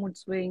 all those mood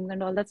swings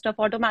and all that stuff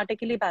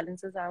automatically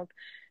balances out.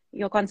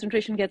 Your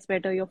concentration gets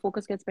better, your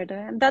focus gets better.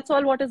 And that's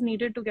all what is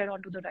needed to get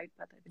onto the right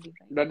path, I believe,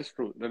 right? That is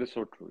true. That is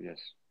so true, yes.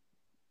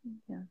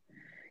 Yeah.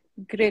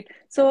 Great.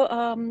 So,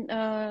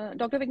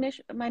 Dr. Vignesh,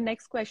 my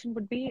next question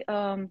would be,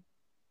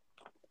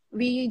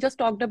 we just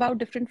talked about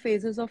different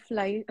phases of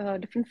life,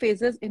 different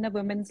phases in a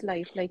woman's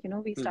life. Like,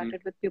 we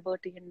started with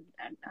puberty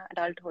and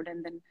adulthood,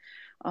 and then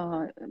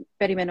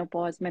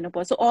perimenopause,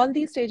 menopause. So all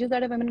these stages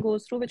that a woman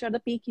goes through, which are the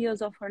peak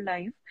years of her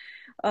life,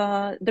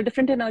 the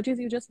different energies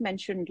you just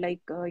mentioned,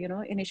 like,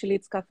 initially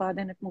it's Kapha,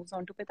 then it moves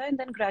on to Pitta, and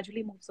then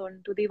gradually moves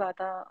on to the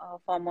Vata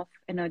form of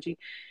energy.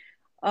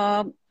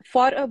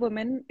 For a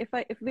woman,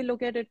 if we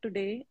look at it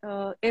today,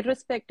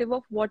 irrespective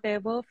of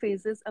whatever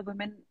phases a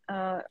woman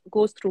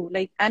goes through,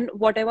 like, and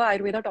whatever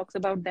Ayurveda talks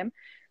about them,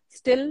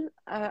 still,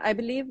 I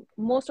believe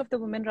most of the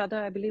women, rather,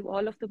 I believe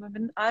all of the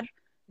women are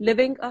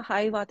living a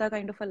high Vata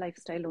kind of a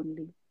lifestyle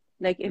only.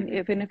 Like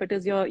even if it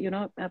is your,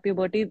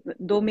 puberty,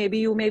 though maybe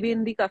you may be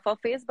in the Kapha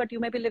phase, but you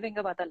may be living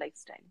a Vata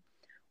lifestyle.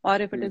 Or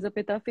if it is a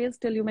Pitta phase,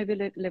 still you may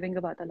be living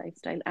a Vata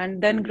lifestyle.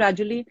 And then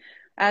gradually,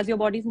 as your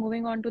body is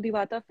moving on to the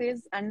Vata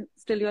phase, and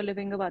still you're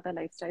living a Vata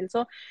lifestyle.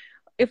 So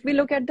if we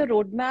look at the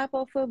roadmap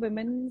of a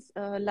woman's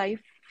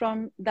life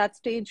from that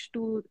stage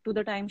to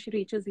the time she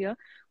reaches here,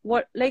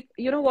 what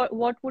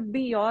would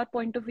be your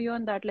point of view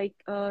on that? Like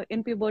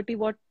in puberty,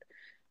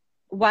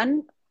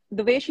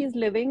 the way she's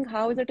living,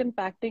 how is it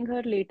impacting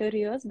her later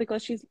years?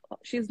 Because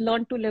she's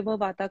learned to live a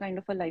Vata kind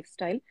of a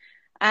lifestyle.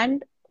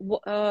 And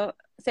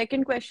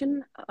second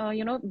question,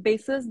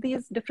 basis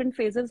these different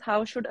phases,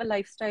 how should a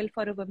lifestyle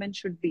for a woman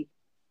should be,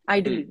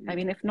 ideally? I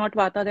mean, if not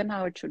Vata, then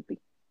how it should be?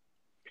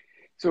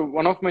 So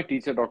one of my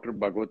teacher, Dr.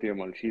 Bhagwati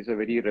Amal, she's a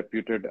very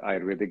reputed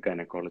Ayurvedic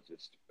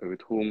gynecologist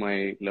with whom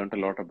I learned a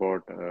lot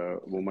about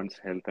women's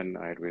health and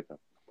Ayurveda.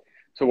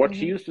 So what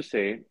she used to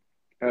say,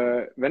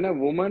 when a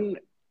woman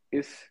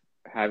is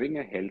having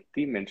a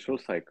healthy menstrual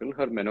cycle,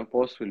 her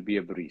menopause will be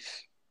a breeze.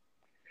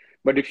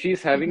 But if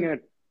she's having a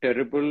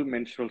terrible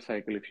menstrual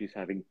cycle, if she's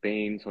having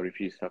pains, or if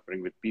she's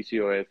suffering with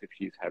PCOS, if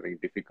she's having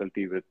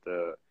difficulty with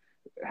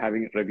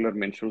having regular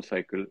menstrual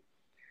cycle,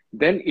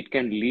 then it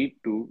can lead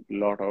to a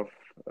lot of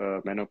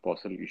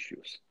menopausal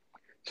issues.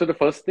 So the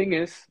first thing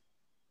is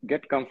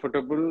get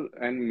comfortable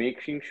and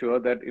making sure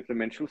that if the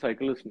menstrual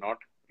cycle is not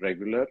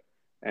regular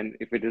and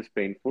if it is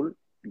painful,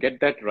 get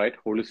that right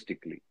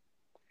holistically,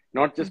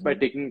 not just by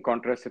taking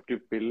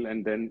contraceptive pill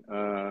and then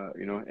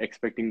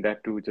expecting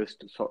that to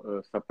just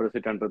suppress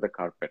it under the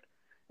carpet.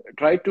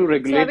 Try to So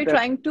regulate that.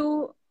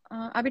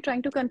 are we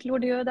trying to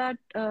conclude here that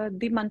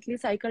the monthly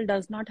cycle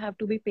does not have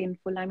to be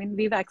painful? I mean,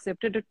 we've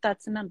accepted it.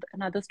 That's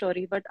another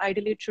story. But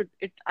ideally,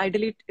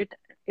 it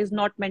is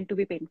not meant to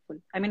be painful.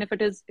 I mean, if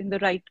it is in the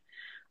right,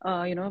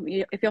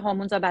 if your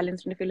hormones are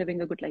balanced and if you're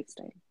living a good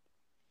lifestyle.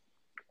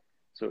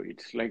 So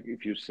it's like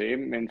if you say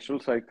menstrual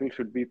cycle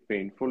should be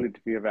painful, if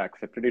we have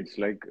accepted it, it's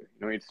like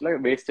it's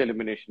like waste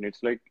elimination.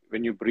 It's like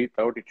when you breathe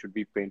out, it should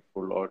be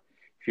painful, or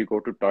if you go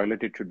to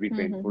toilet, it should be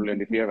painful.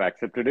 And if you have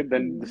accepted it,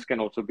 then this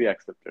can also be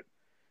accepted.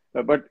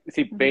 But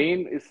see,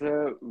 pain is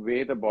a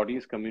way the body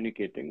is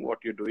communicating what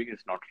you're doing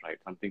is not right.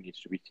 Something needs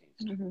to be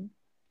changed.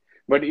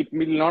 But it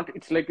will not,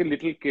 it's like a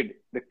little kid.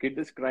 The kid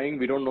is crying.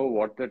 We don't know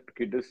what that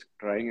kid is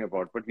crying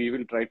about, but we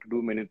will try to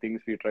do many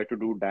things. We try to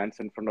do dance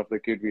in front of the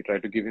kid. We try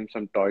to give him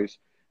some toys.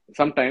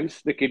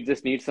 Sometimes the kid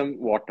just needs some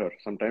water.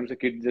 Sometimes the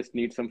kid just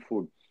needs some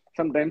food.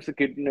 Sometimes the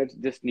kid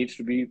just needs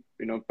to be,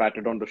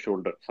 patted on the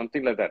shoulder,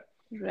 something like that.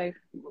 Right.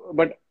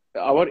 But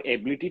our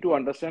ability to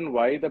understand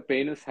why the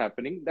pain is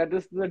happening, that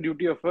is the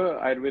duty of a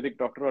Ayurvedic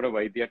doctor or a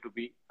Vaidya to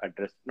be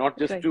addressed, not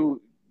just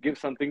to give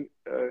something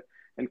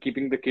and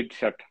keeping the kid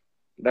shut.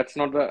 That's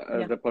not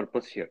the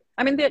purpose here.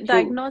 I mean, the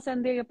diagnose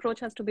and the approach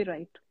has to be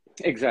right.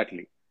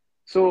 Exactly.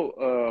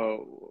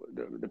 So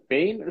the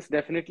pain is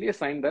definitely a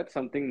sign that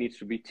something needs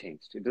to be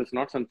changed. It is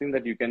not something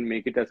that you can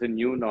make it as a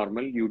new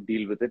normal. You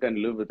deal with it and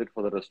live with it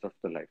for the rest of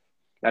the life.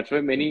 That's why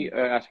many,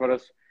 as far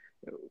as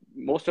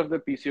most of the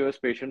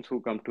PCOS patients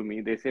who come to me,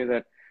 they say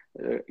that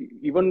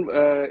even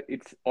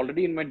it's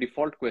already in my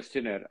default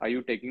questionnaire. Are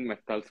you taking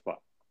Meftal-Spa?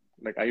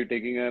 Like, are you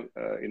taking a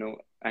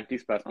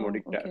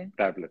antispasmodic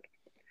tablet?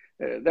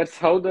 That's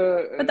how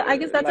But I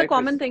guess that's a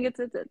common thing. It's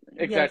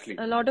exactly.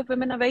 Yes, a lot of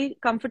women are very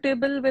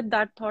comfortable with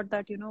that thought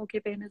that okay,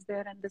 pain is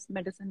there and this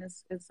medicine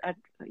is at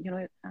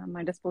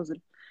my disposal.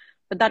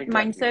 But that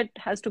mindset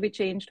has to be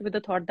changed with the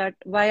thought that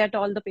why at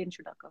all the pain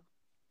should occur.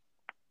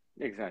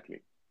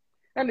 Exactly.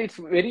 And it's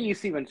very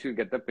easy once you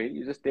get the pain.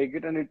 You just take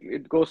it and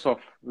it goes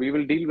off. We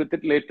will deal with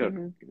it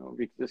later.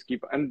 We just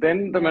keep, and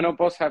then the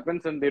menopause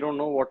happens and they don't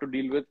know what to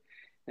deal with.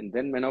 And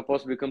then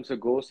menopause becomes a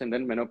ghost, and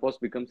then menopause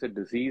becomes a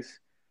disease.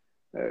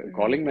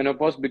 Calling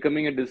menopause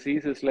becoming a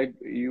disease is like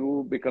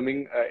you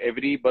becoming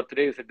every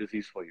birthday is a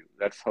disease for you.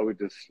 That's how it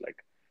is. Like,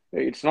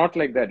 it's not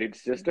like that.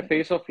 It's just a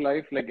phase of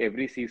life. Like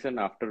every season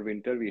after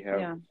winter, we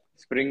have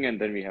spring, and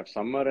then we have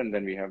summer, and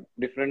then we have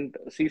different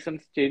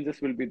seasons.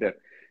 Changes will be there,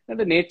 and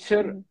the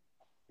nature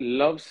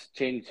loves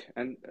change,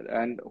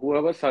 and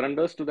whoever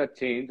surrenders to that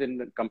change in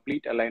the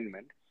complete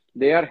alignment,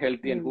 they are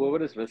healthy, and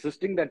whoever is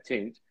resisting that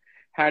change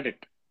had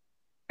it.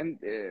 And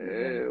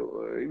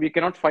we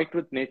cannot fight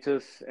with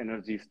nature's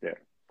energies there.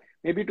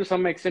 Maybe to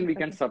some extent we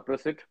can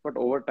suppress it, but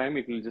over time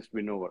it will just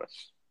win over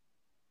us.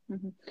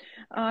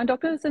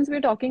 Doctor, since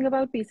we're talking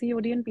about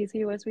PCOD and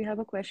PCOS, we have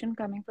a question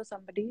coming for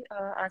somebody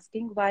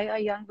asking why are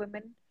young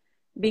women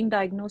being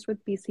diagnosed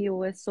with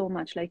PCOS so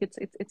much? Like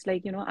it's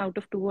like out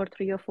of 2 or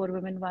 3 or 4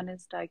 women, one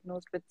is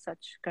diagnosed with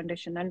such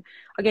condition. And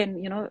again,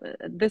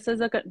 this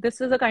is a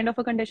kind of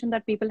a condition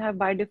that people have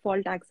by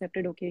default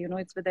accepted. Okay,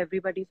 it's with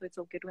everybody, so it's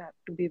okay to have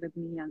to be with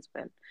me as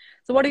well.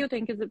 So what do you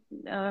think? Is it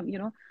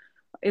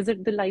is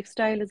it the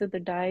lifestyle? Is it the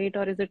diet?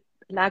 Or is it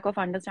lack of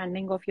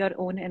understanding of your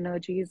own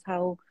energies?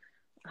 How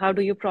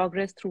do you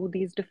progress through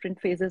these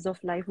different phases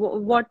of life?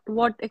 What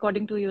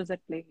according to you is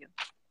at play here?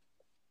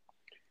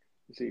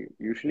 See,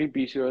 usually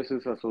PCOS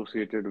is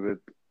associated with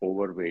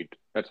overweight.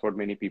 That's what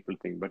many people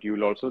think. But you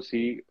will also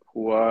see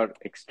who are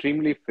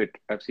extremely fit.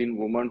 I've seen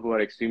women who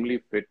are extremely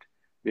fit.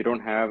 They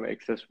don't have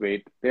excess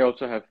weight. They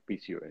also have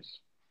PCOS.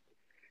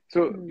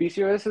 So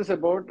PCOS is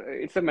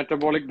it's a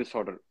metabolic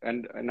disorder.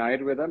 And in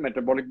Ayurveda,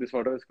 metabolic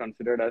disorder is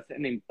considered as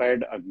an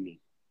impaired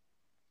Agni.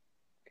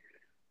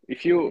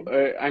 If you,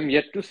 I'm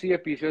yet to see a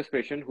PCOS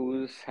patient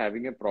who is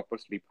having a proper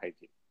sleep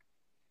hygiene.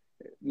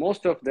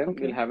 Most of them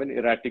will have an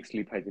erratic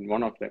sleep hygiene,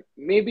 one of them.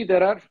 Maybe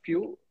there are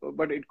few,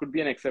 but it could be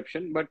an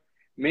exception. But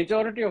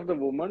majority of the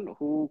women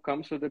who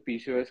comes with a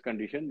PCOS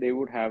condition, they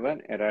would have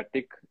an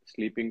erratic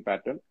sleeping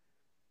pattern.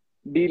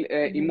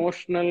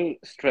 Emotional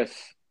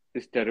stress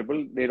is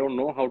terrible. They don't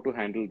know how to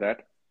handle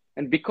that.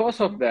 And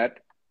because of that,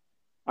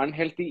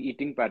 unhealthy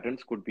eating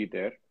patterns could be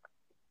there.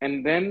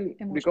 And then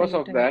because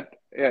of that,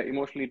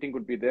 emotional eating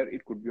could be there.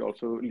 It could be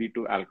also lead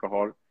to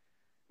alcohol.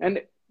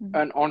 And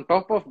on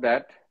top of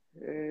that,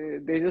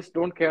 they just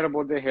don't care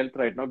about their health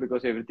right now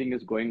because everything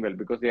is going well.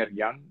 Because they are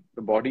young,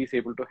 the body is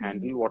able to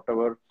handle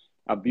whatever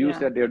abuse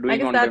that they're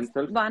doing on themselves. I guess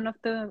that's one of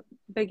the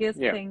biggest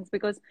things,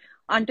 because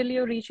until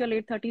you reach your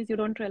late 30s, you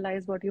don't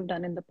realize what you've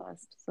done in the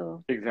past.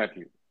 So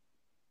exactly.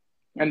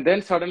 And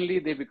then suddenly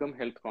they become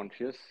health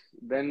conscious.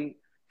 Then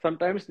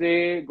sometimes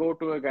they go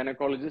to a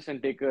gynecologist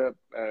and take a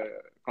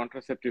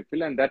contraceptive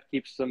pill, and that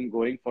keeps them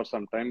going for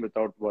some time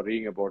without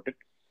worrying about it.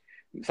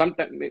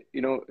 Sometimes,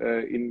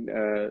 in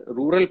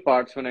rural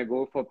parts, when I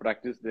go for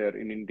practice there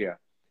in India,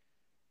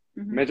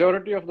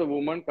 Majority of the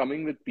women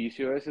coming with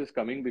PCOS is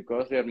coming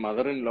because their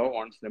mother-in-law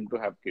wants them to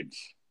have kids.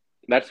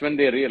 That's when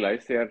they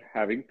realize they are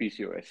having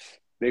PCOS.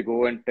 They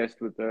go and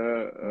test with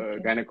a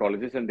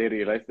gynecologist and they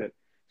realize that.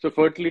 So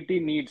fertility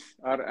needs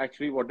are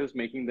actually what is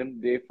making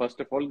them, first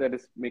of all, that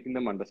is making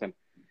them understand.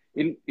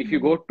 If you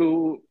go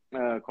to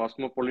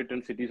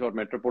cosmopolitan cities or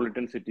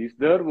metropolitan cities,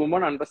 there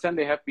women understand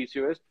they have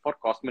PCOS for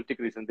cosmetic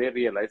reasons. They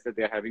realize that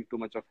they are having too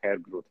much of hair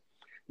growth.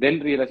 Then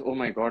realize, oh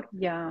my God.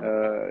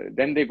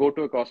 Then they go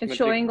to a cosmetic It's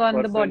showing on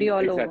person. The body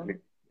all Exactly.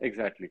 over.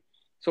 Exactly.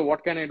 So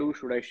what can I do?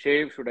 Should I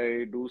shave? Should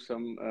I do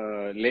some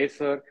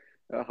laser?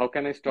 How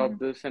can I stop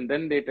this? And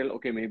then they tell,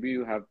 okay, maybe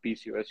you have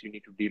PCOS. You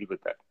need to deal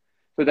with that.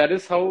 So that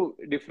is how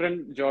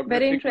different geographic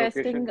Very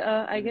interesting. location.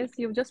 I guess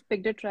you've just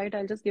picked it right.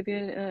 I'll just give you,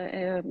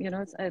 a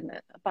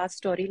past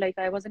story. Like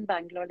I was in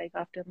Bangalore, like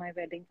after my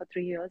wedding for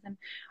 3 years, and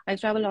I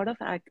used to have a lot of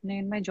acne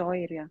in my jaw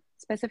area,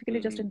 specifically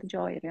just in the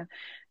jaw area.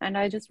 And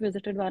I just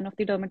visited one of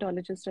the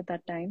dermatologists at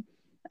that time.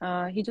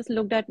 He just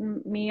looked at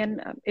me,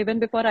 and even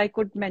before I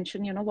could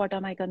mention, what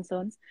are my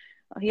concerns,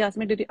 he asked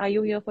me, are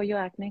you here for your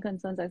acne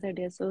concerns? I said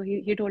yes. So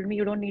he told me,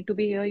 you don't need to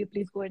be here. You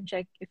please go and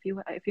check if you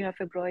have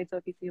fibroids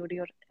or PCOD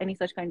or any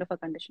such kind of a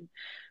condition,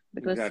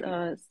 because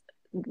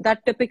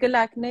that typical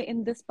acne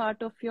in this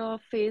part of your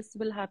face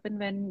will happen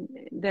when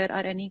there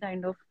are any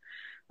kind of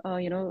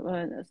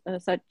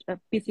such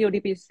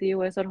PCOD,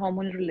 PCOS, or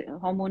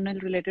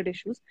hormonal related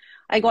issues.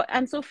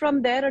 And so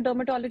from there, a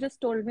dermatologist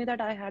told me that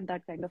I had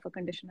that kind of a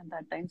condition at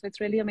that time. So it's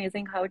really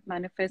amazing how it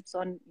manifests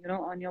on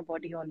your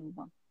body all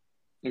over.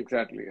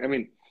 Exactly. I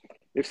mean,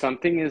 if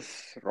something is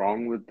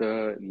wrong with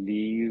the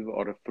leaf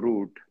or a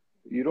fruit,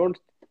 you don't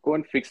go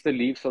and fix the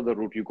leaves or the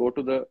root.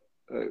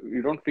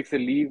 You don't fix the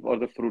leaf or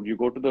the fruit. You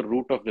go to the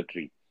root of the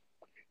tree.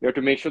 You have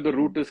to make sure the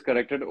root is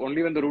corrected.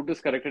 Only when the root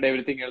is corrected,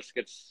 everything else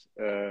gets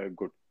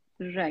good.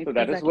 Right. So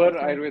that is where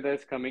Ayurveda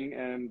is coming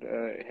and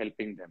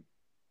helping them.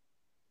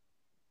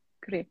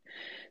 Great.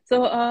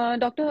 So,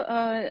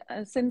 Doctor,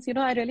 since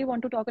I really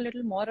want to talk a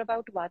little more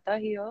about Vata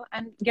here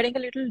and getting a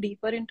little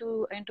deeper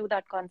into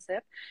that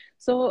concept.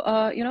 So,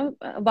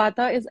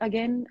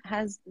 Vata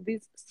has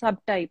these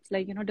subtypes,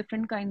 like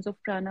different kinds of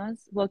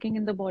pranas working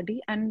in the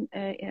body, and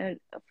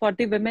for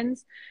the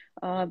women's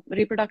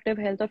reproductive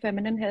health or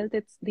feminine health,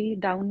 it's the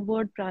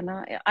downward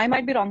prana. I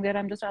might be wrong there.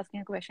 I'm just asking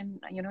a question.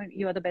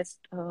 You are the best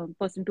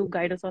person to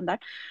guide us on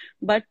that.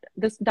 But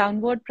this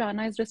downward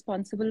prana is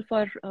responsible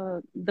for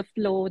the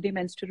flow, the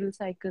menstrual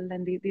cycle,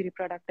 and the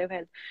reproductive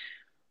health.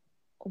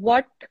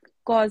 What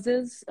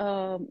causes,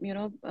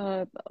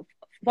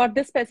 for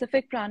this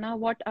specific prana,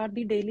 what are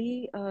the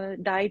daily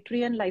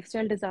dietary and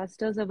lifestyle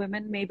disasters a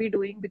woman may be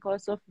doing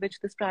because of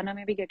which this prana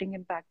may be getting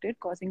impacted,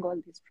 causing all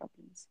these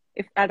problems?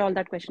 If at all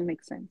that question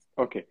makes sense.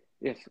 Okay.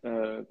 Yes.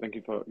 Thank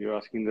you for you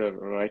asking the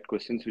right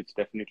questions, which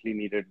definitely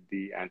needed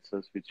the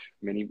answers, which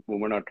many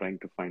women are trying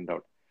to find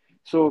out.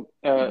 So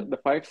among the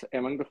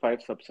 5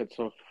 subsets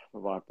of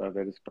Vata,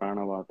 there is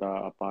Prana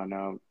Vata,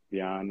 Apana,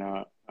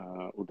 Vyana,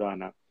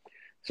 Udana.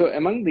 So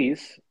among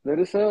these, there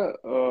is a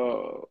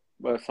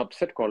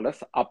subset called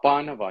as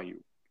Apana Vayu.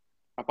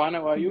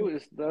 Apana Vayu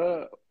is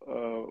the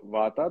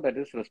Vata that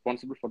is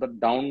responsible for the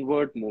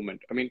downward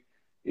movement. I mean,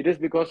 it is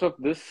because of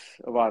this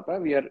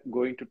Vata we are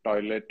going to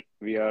toilet,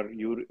 we are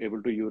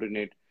able to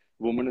urinate,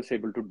 woman is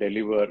able to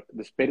deliver.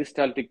 This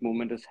peristaltic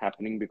movement is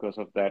happening because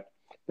of that.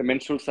 The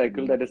menstrual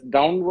cycle, that is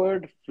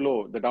downward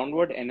flow, the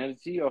downward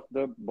energy of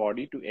the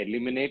body to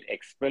eliminate,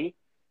 expel,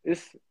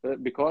 is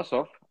because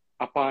of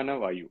Apana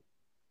Vayu.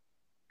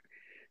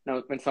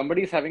 Now, when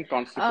somebody is having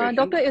constipation,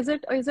 Doctor, is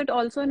it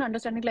also an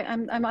understanding? Like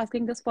I'm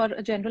asking this for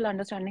a general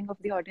understanding of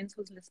the audience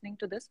who's listening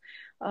to this.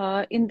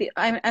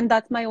 And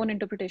that's my own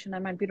interpretation. I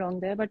might be wrong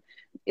there, but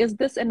is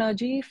this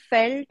energy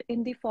felt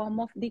in the form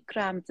of the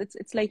cramps?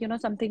 It's like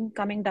something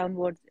coming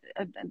downwards.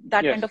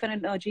 That yes, kind of an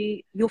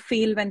energy you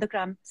feel when the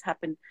cramps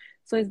happen.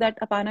 So is that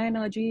Apana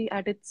energy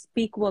at its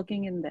peak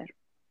working in there?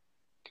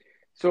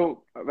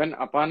 So when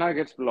Apana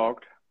gets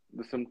blocked,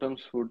 the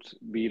symptoms would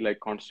be like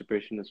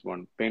constipation is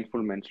one,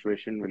 painful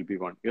menstruation will be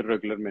one,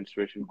 irregular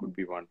menstruation could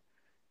be one,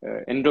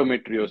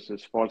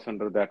 endometriosis falls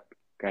under that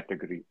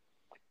category,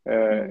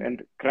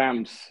 and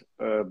cramps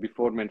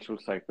before menstrual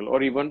cycle,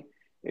 or even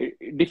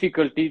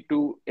difficulty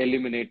to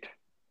eliminate,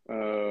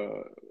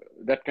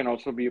 that can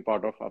also be a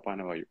part of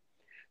Apana Vayu.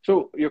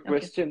 So your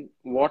question,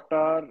 what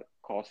are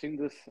causing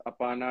this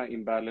Apana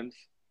imbalance?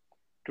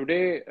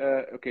 Today,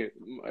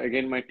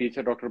 again, my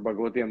teacher, Dr.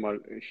 Bhagavati Amal,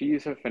 she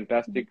is a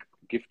fantastic,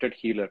 gifted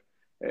healer,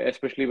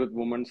 especially with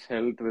women's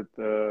health, with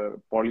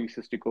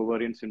polycystic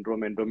ovarian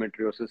syndrome,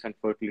 endometriosis, and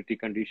fertility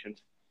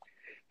conditions.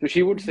 So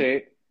she would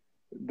say,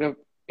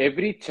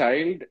 every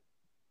child,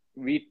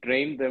 we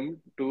train them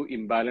to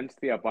imbalance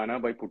the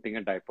Apana by putting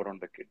a diaper on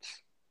the kids.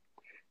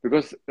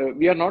 Because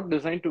we are not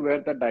designed to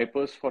wear the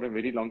diapers for a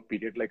very long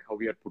period, like how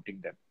we are putting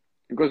them.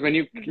 Because when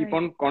you keep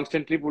on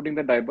constantly putting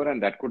the diaper,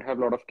 and that could have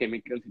a lot of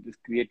chemicals, it is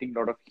creating a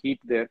lot of heat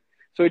there.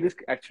 So it is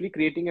actually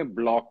creating a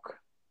block.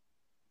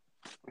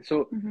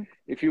 So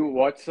if you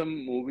watch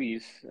some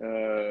movies,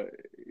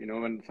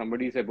 when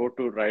somebody is about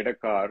to ride a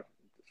car,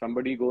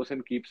 somebody goes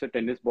and keeps a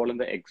tennis ball in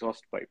the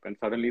exhaust pipe and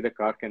suddenly the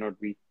car cannot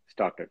be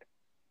started.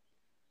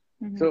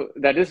 So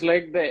that is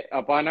like the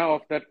apana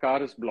of that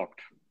car is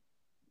blocked,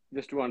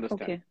 just to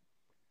understand. Okay.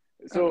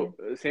 So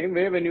same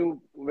way when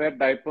you wear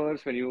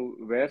diapers, when you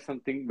wear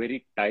something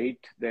very tight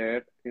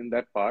there in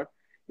that part,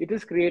 it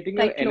is creating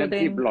an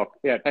energy block.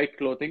 Yeah, tight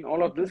clothing.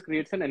 All of this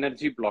creates an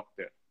energy block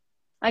there.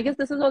 I guess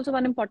this is also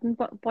one important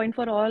point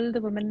for all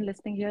the women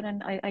listening here,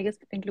 and I guess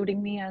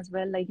including me as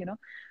well, like,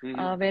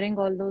 wearing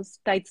all those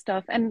tight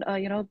stuff and,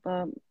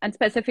 and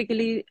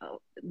specifically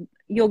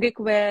yogic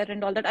wear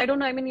and all that. I don't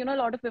know. I mean, a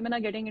lot of women are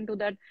getting into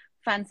that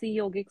fancy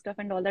yogic stuff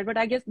and all that, but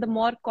I guess the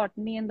more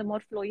cottony and the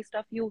more flowy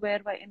stuff you wear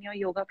in your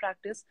yoga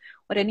practice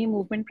or any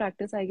movement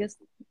practice, I guess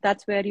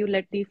that's where you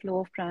let the flow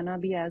of prana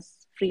be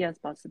as free as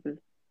possible.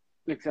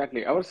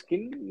 Exactly. Our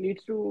skin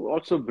needs to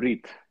also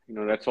breathe.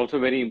 That's also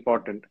very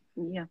important.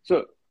 Yeah.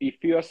 So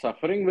if you are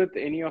suffering with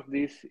any of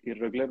these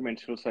irregular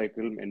menstrual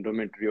cycle,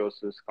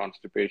 endometriosis,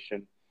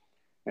 constipation,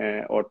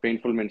 or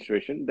painful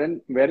menstruation,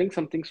 then wearing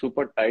something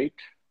super tight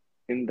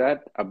in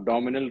that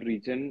abdominal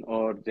region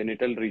or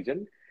genital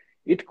region,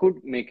 it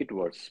could make it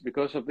worse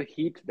because of the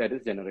heat that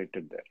is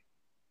generated there.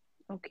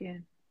 Okay.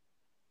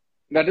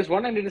 That is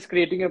one, and it is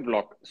creating a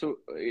block. So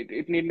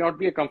it need not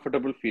be a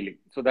comfortable feeling.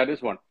 So that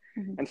is one.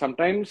 And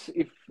sometimes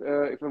if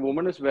a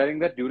woman is wearing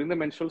that during the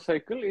menstrual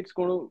cycle, it's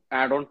going to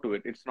add on to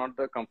it. It's not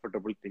the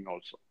comfortable thing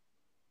also.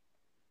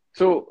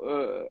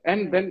 So,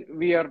 and then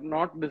we are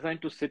not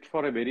designed to sit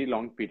for a very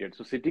long period.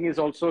 So sitting is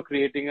also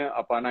creating a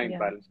apana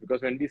imbalance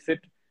because when we sit,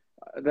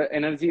 the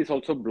energy is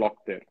also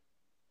blocked there.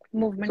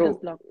 Movement is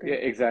blocked there. Yeah,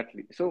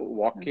 exactly. So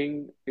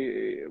walking,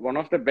 one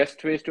of the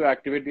best ways to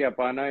activate the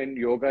apana in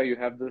yoga, you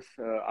have this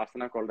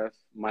asana called as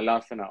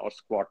malasana or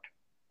squat.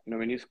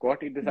 When you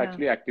squat, it is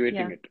actually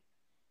activating it.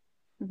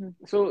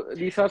 So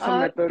these are some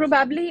methods.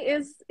 Probably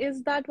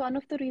is that one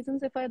of the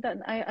reasons? If I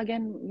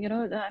again,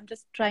 I'm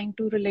just trying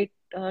to relate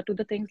to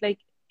the things like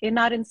in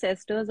our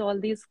ancestors, all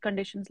these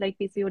conditions like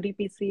PCOD,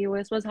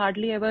 PCOS was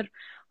hardly ever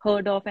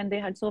heard of, and they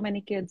had so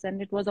many kids,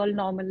 and it was all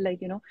normal.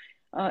 Like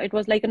it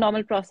was like a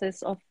normal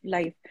process of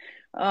life.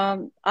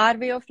 Our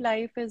way of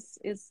life is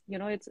it's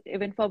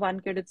even for one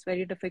kid, it's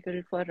very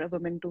difficult for a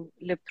woman to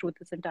live through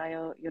this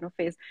entire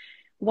phase.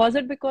 Was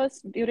it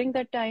because during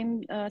that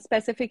time,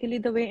 specifically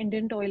the way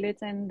Indian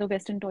toilets and the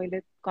Western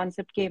toilet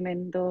concept came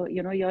in,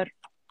 your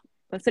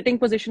sitting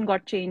position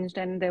got changed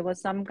and there was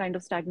some kind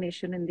of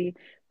stagnation in the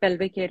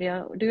pelvic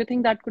area? Do you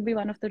think that could be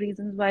one of the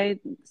reasons why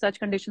such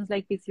conditions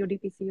like PCOD,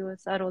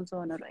 PCOS are also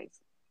on a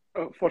rise?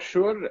 For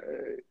sure,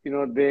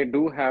 they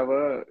do have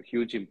a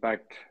huge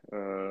impact.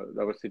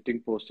 Our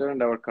sitting posture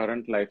and our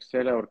current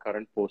lifestyle, our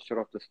current posture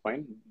of the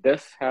spine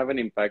does have an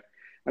impact.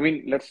 I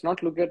mean, let's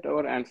not look at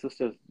our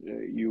ancestors.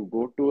 You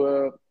go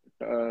to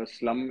a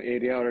slum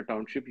area or a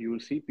township, you will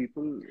see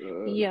people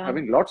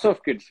having lots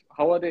of kids.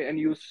 How are they? And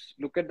you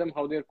look at them,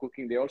 how they are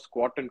cooking. They all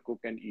squat and cook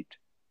and eat.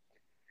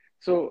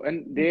 So,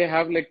 and they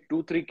have like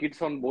 2-3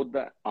 kids on both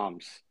the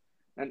arms.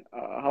 And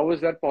how is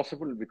that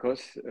possible?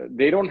 Because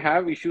they don't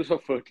have issues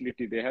of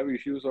fertility. They have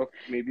issues of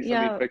maybe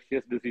some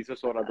infectious diseases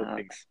or other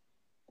things.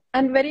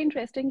 And very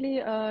interestingly,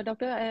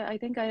 Doctor, I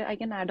think I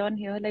can add on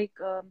here, like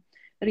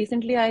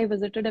recently I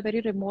visited a very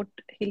remote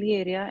hilly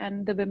area,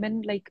 and the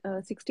women, like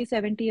 60,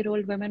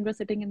 70-year-old women, were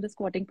sitting in the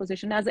squatting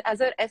position as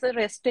a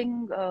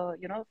resting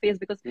phase,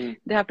 because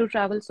they have to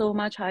travel so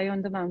much high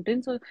on the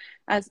mountain. So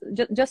as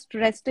just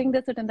resting,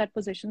 they sit in that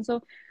position.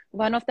 So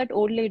one of that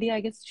old lady,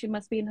 I guess she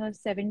must be in her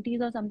 70s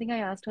or something, I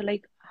asked her,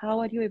 like, how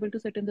are you able to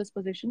sit in this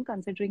position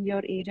considering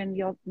your age and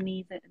your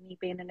knee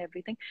pain and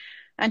everything?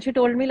 And she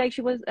told me, like,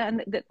 she was,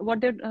 and what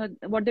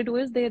they do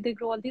is they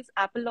grow all these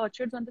apple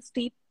orchards on the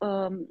steep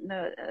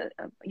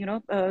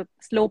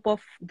slope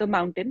of the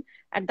mountain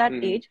at that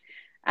age,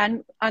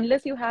 and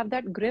unless you have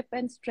that grip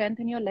and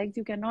strength in your legs,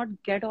 you cannot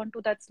get onto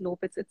that slope.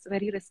 It's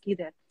very risky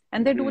there,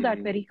 and they do that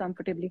very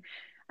comfortably.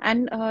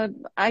 And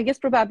I guess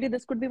probably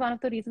this could be one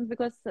of the reasons,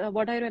 because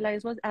what I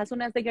realized was, as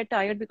soon as they get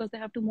tired, because they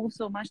have to move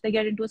so much, they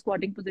get into a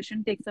squatting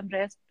position, take some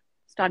rest,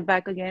 start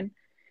back again.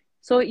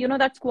 So,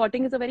 that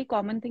squatting is a very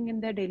common thing in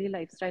their daily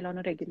lifestyle on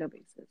a regular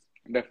basis.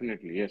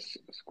 Definitely, yes.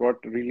 Squat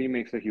really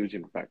makes a huge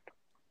impact.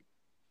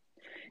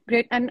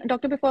 Great. And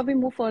Doctor, before we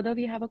move further,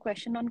 we have a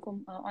question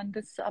on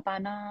this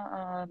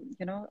apana,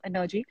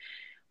 energy.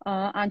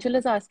 Anshul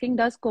is asking,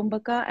 does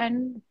Kumbhaka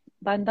and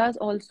Bandhas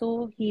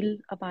also heal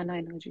apana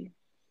energy?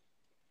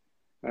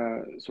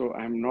 So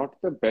I'm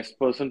not the best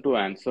person to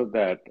answer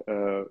that.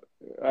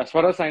 As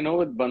far as I know,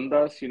 with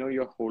Bandhas,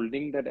 you're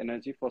holding that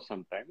energy for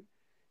some time.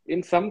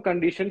 In some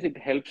conditions, it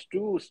helps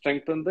to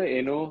strengthen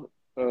the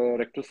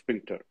rectal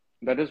sphincter.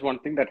 That is one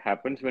thing that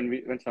happens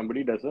when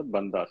somebody does a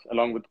Bandhas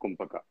along with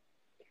Kumbhaka.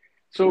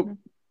 So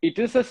it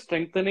is a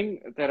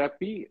strengthening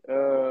therapy,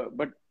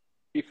 but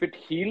if it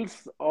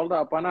heals all the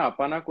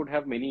apana could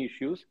have many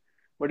issues.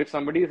 But if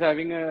somebody is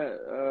having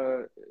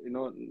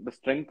the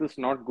strength is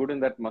not good in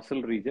that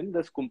muscle region,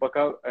 this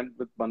Kumbhaka and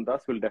with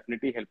Bandhas will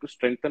definitely help to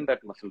strengthen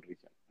that muscle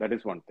region. That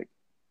is one thing.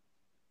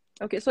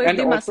 Okay, so if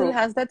the muscle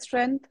has that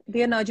strength,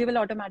 the energy will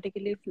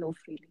automatically flow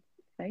freely.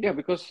 right? Yeah,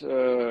 because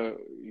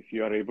if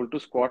you are able to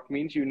squat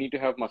means you need to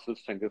have muscle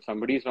strength. If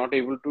somebody is not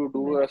able to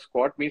do Right. a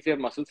squat means their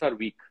muscles are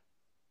weak.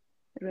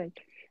 Right.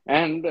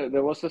 And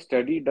there was a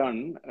study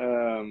done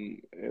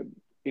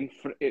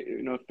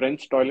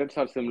French toilets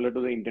are similar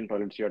to the Indian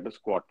toilets. You have to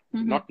squat.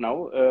 Not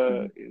now.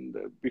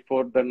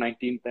 Before the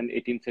 19th and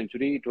 18th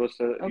century, it was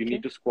you need Okay.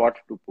 to squat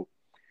to poop.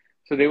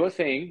 So they were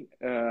saying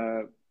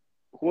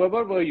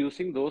whoever were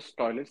using those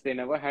toilets, they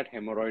never had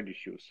hemorrhoid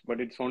issues. But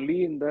it's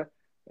only in the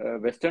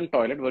Western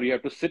toilet where you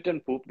have to sit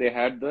and poop, they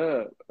had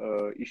the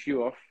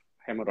issue of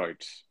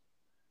hemorrhoids.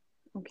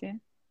 Okay.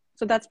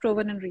 So that's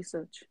proven in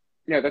research.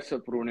 Yeah, that's a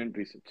proven in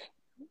research.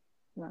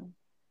 Wow.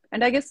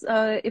 And I guess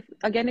if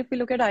we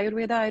look at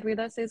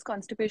Ayurveda says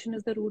constipation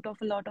is the root of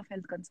a lot of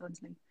health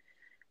concerns.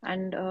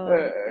 And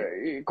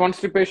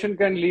constipation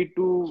can lead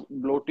to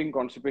bloating,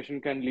 constipation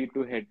can lead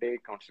to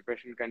headache,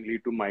 constipation can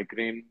lead to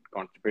migraine,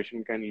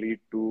 constipation can lead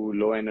to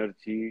low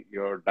energy,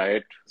 your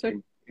diet.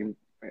 So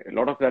a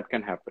lot of that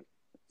can happen.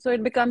 So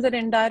it becomes an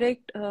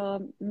indirect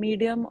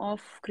medium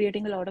of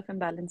creating a lot of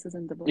imbalances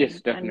in the body.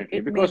 Yes, definitely.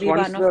 And it Because may be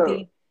once one of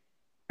the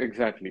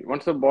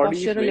once the body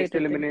is waste posture-related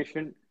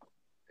elimination,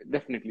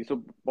 definitely.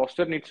 So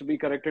posture needs to be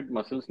corrected,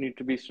 muscles need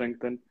to be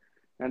strengthened.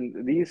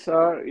 And these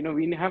are,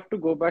 we have to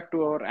go back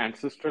to our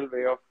ancestral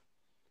way of,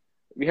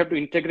 we have to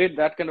integrate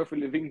that kind of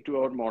living to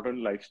our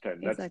modern lifestyle.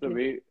 That's the Exactly.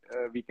 way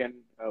we can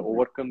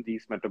overcome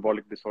these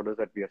metabolic disorders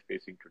that we are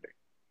facing today.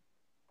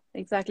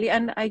 Exactly.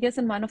 And I guess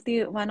in one of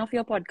your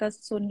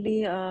podcasts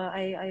only,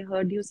 I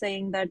heard you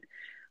saying that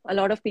a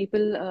lot of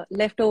people,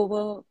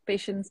 leftover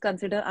patients,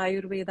 consider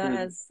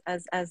Ayurveda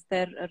as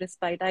their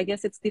respite. I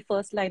guess it's the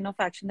first line of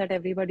action that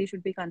everybody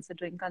should be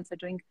considering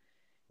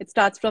it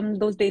starts from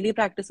those daily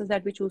practices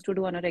that we choose to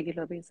do on a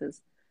regular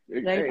basis,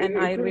 right? And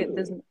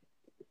Ayurveda,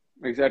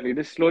 exactly, it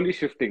is slowly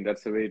shifting.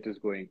 That's the way it is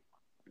going.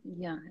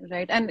 Yeah,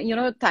 right. And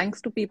thanks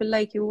to people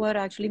like you who are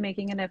actually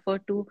making an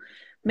effort to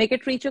make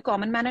it reach a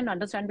common man and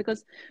understand,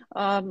 because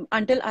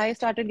until I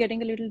started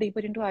getting a little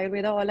deeper into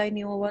Ayurveda, all I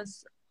knew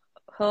was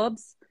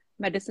herbs,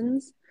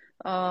 medicines,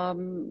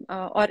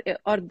 or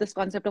this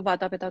concept of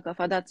Vata, Pitta,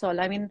 Kapha. That's all.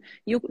 I mean,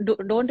 you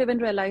don't even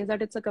realize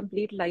that it's a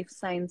complete life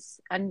science,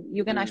 and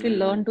you can actually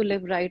learn to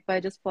live right by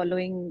just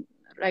following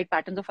right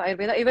patterns of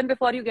Ayurveda, even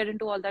before you get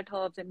into all that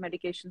herbs and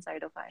medication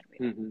side of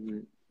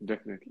Ayurveda.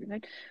 Definitely.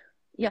 Right.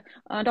 Yeah.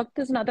 Doctor,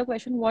 there's another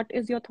question. What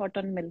is your thought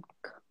on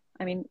milk?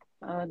 I mean,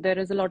 there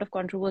is a lot of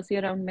controversy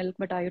around milk,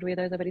 but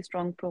Ayurveda is a very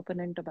strong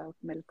proponent about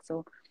milk.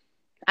 So,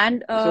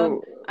 and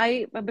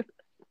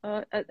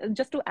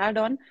just to add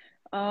on,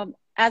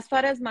 as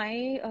far as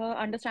my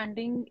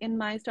understanding in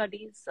my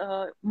studies,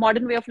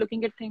 modern way of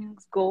looking at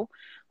things go,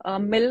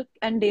 milk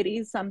and dairy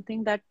is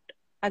something that,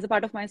 as a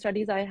part of my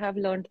studies, I have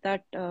learned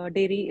that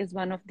dairy is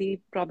one of the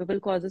probable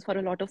causes for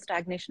a lot of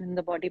stagnation in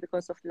the body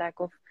because of lack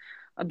of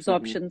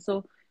absorption.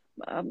 So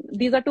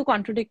these are two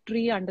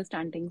contradictory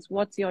understandings.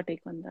 What's your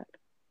take on that?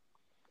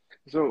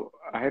 So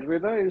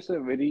Ayurveda is a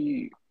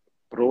very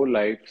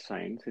pro-life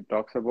science. It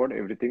talks about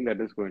everything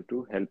that is going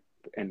to help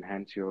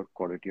enhance your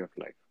quality of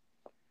life.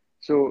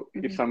 So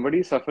if somebody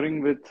is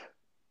suffering with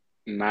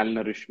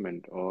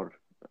malnourishment or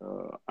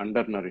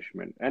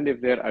undernourishment, and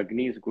if their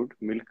Agni is good,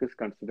 milk is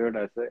considered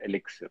as an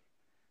elixir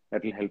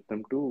that will help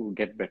them to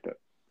get better.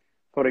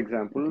 For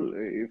example,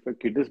 if a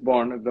kid is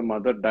born, if the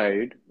mother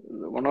died,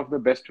 one of the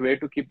best way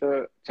to keep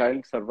the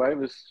child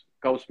survive is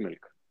cow's milk.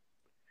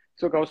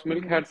 So cow's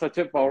milk had such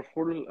a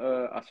powerful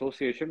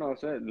association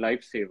as a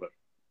lifesaver.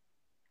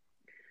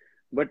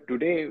 But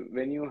today,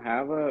 when you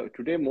have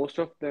today, most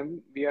of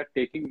them, we are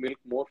taking milk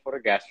more for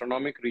a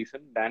gastronomic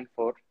reason than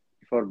for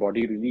if our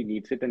body really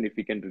needs it and if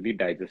we can really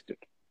digest it.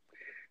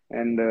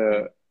 And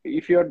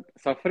if you're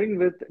suffering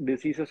with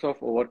diseases of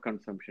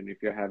overconsumption,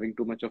 if you're having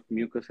too much of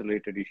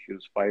mucus-related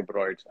issues,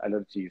 fibroids,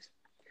 allergies,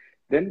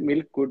 then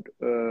milk could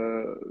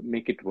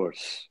make it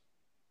worse.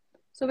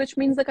 So, which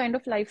means the kind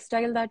of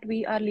lifestyle that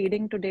we are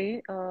leading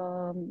today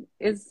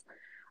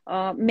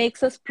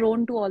makes us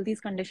prone to all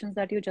these conditions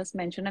that you just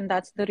mentioned, and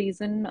that's the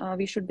reason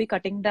we should be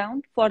cutting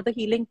down for the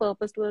healing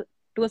purpose to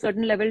a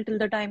certain level till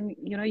the time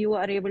you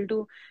are able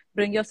to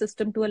bring your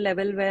system to a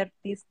level where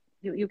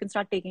you can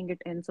start taking it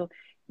in. So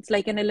it's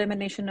like an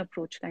elimination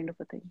approach kind of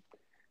a thing.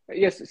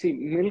 Yes, see,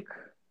 milk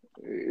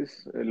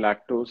is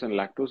lactose, and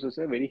lactose is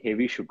a very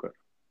heavy sugar.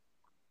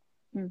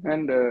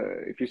 And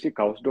if you see,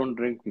 cows don't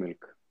drink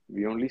milk.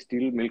 We only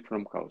steal milk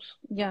from cows.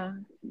 Yeah.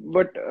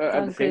 But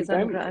at the same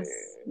time,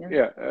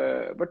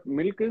 but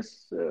milk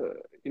is,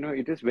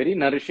 it is very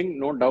nourishing,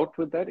 no doubt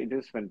with that. It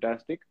is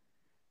fantastic.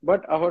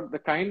 But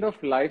the kind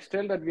of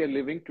lifestyle that we are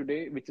living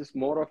today, which is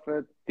more of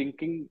a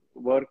thinking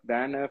work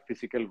than a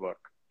physical work.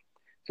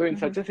 So in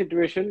such a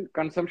situation,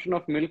 consumption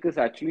of milk is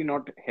actually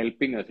not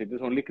helping us. It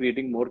is only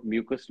creating more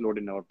mucus load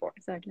in our body.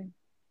 Exactly.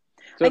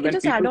 So I can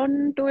just add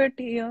on to it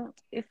here,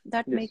 if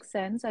that makes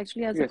sense.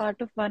 Actually, as a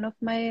part of one of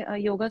my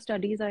yoga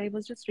studies, I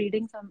was just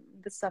reading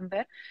this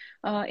somewhere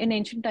in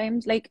ancient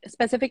times, like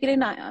specifically in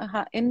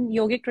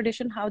yogic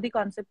tradition, how the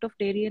concept of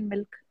dairy and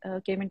milk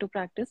came into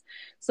practice.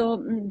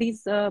 So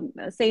these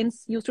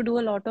saints used to do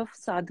a lot of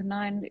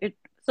sadhana, and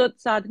So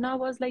sadhana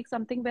was like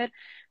something where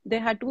they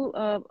had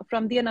to,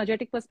 from the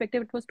energetic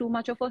perspective, it was too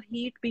much of a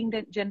heat being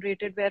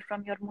generated, where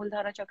from your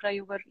Muladhara chakra,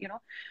 you were,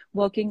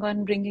 working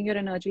on bringing your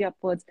energy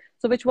upwards.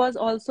 So which was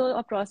also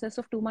a process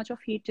of too much of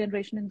heat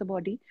generation in the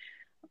body.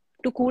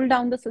 To cool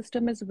down the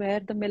system is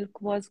where the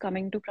milk was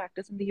coming to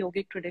practice in the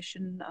yogic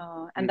tradition.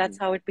 And that's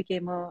how it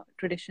became a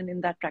tradition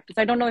in that practice.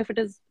 I don't know if it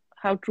is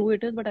how true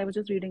it is, but I was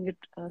just reading it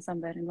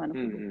somewhere in one of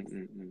the books.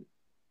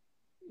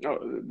 No,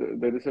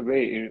 there is a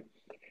way,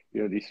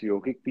 these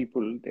yogic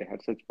people, they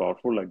had such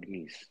powerful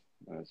agnis.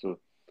 So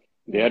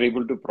they are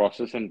able to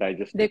process and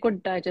digest They it.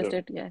 could digest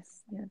it,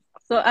 yes.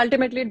 So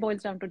ultimately, it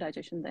boils down to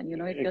digestion then,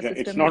 if your system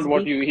it's not is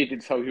what weak, you eat,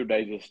 it's how you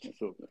digest.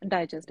 So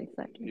digest,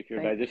 exactly. if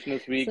your digestion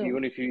is weak,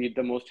 even if you eat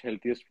the most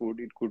healthiest food,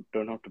 it could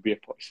turn out to be a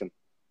poison.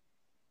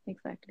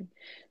 Exactly.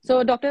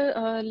 So,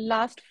 Doctor,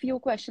 last few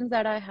questions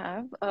that I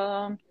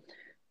have.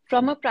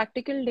 From a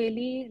practical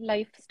daily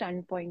life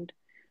standpoint,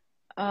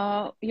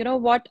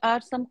 what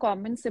are some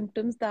common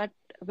symptoms that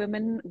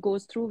women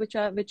goes through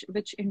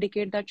which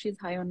indicate that she's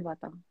high on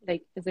Vata?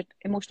 Like, is it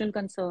emotional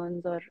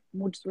concerns or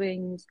mood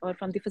swings, or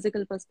from the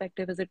physical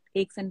perspective, is it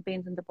aches and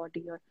pains in the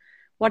body, or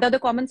what are the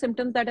common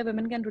symptoms that a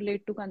woman can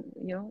relate to,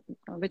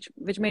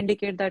 which may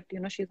indicate that,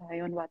 she's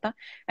high on Vata,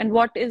 and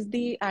what is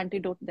the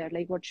antidote there?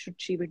 Like, what should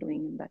she be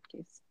doing in that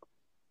case?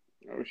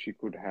 She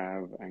could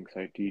have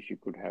anxiety, she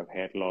could have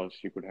hair loss,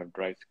 she could have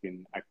dry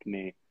skin,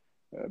 acne,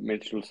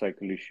 menstrual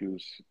cycle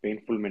issues,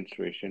 painful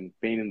menstruation,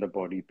 pain in the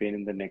body, pain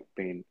in the neck,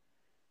 pain,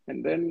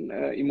 and then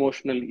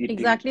emotional eating.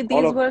 Exactly.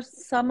 These were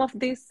some of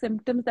these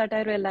symptoms that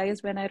I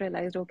realized when I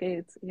realized, okay,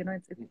 it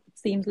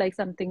seems like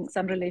some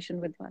relation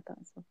with Vata.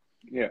 So.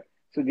 Yeah.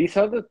 So these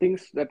are the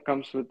things that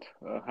comes with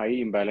high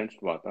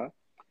imbalanced Vata.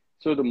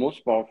 So the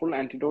most powerful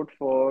antidote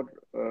for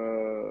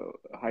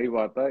high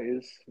Vata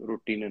is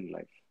routine in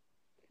life.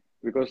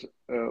 Because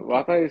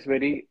Vata is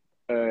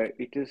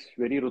it is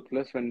very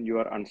ruthless when you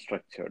are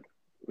unstructured.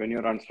 When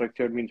you're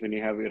unstructured means when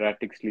you have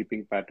erratic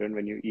sleeping pattern,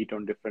 when you eat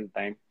on different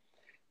time,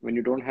 when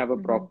you don't have a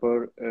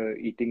proper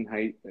eating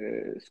high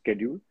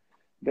schedule,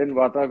 then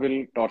Vata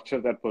will torture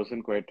that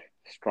person quite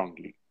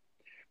strongly.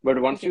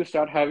 But once you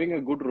start having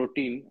a good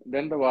routine,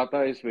 then the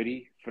Vata is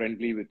very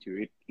friendly with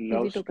you. It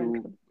loves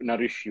to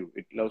nourish you.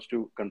 It loves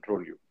to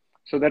control you.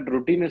 So that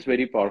routine is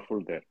very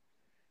powerful there.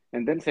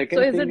 And then second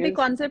thing is... So is it the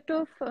concept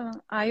of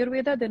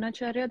Ayurveda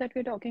Dinacharya that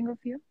we're talking of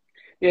here?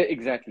 Yeah,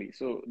 exactly.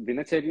 So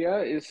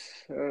Dinacharya is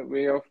a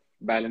way of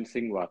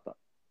balancing Vata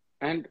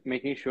and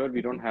making sure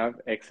we don't have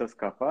excess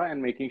kapha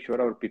and making sure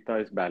our pitta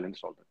is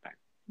balanced all the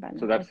time.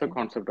 So that's the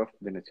concept of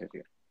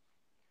Dinacharya.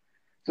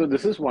 So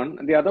this is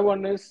one. The other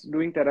one is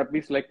doing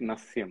therapies like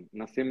Nasyam.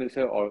 Nasyam is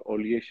a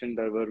oleation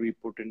that where we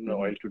put in the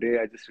oil. Today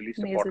I just released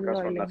a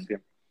podcast on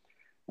Nasyam.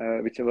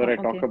 Whichever I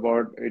talk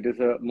about, it is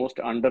a most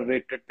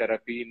underrated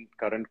therapy in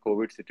current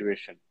COVID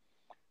situation.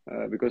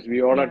 Because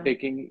we all are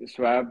taking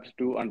swabs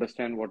to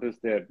understand what is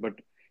there, but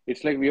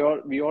it's like we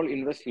all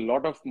invest a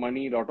lot of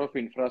money, a lot of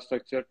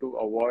infrastructure to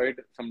avoid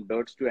some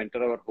dirts to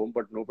enter our home,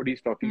 but nobody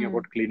is talking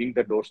about cleaning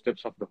the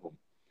doorsteps of the home.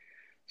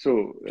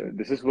 So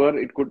this is where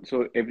it could.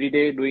 So every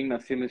day doing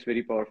Nasyam is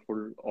very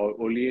powerful, or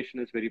oleation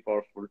is very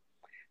powerful.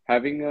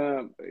 Having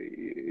a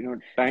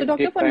time. So,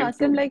 doctor, for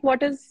Nasyam, like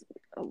what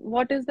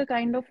is the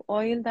kind of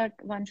oil that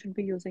one should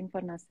be using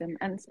for Nasyam,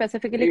 and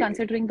specifically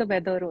considering the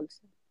weather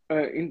also?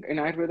 In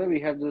Ayurveda,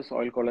 we have this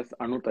oil called as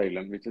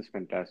Anutailam, which is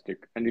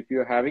fantastic. And if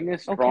you're having a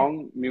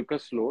strong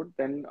mucus load,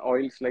 then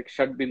oils like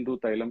Shad Bindu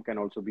Tailam can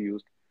also be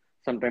used.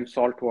 Sometimes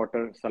salt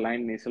water,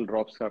 saline nasal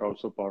drops are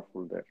also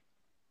powerful there.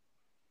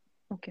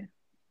 Okay.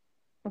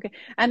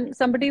 And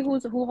somebody who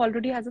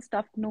already has a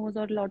stuffed nose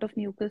or a lot of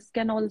mucus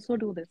can also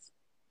do this?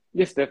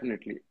 Yes,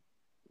 definitely.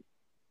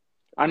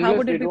 Unless how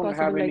would it they be don't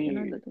possible? have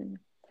any...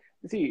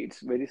 See,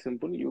 it's very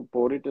simple. You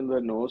pour it in the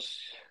nose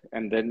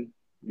and then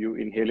you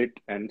inhale it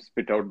and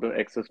spit out the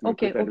excess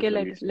mucus.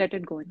 Let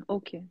it go in.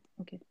 Okay.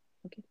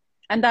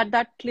 And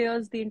that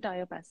clears the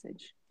entire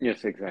passage.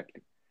 Yes,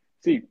 exactly.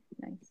 See,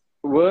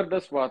 where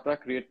does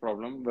Vata create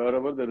problem?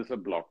 Wherever there is a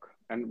block.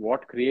 And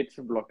what creates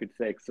a block? It's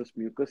the excess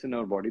mucus in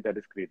our body that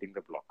is creating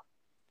the block.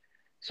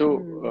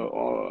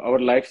 So our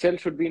lifestyle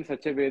should be in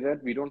such a way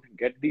that we don't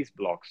get these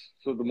blocks.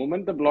 So the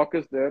moment the block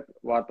is there,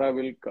 Vata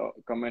will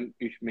come and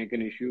make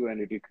an issue, and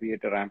it will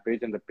create a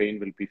rampage, and the pain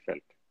will be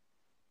felt.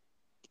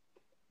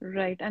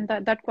 Right, and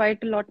that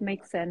quite a lot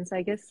makes sense,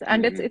 I guess.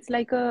 And it's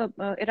like a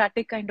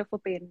erratic kind of a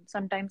pain.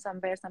 Sometimes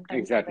somewhere,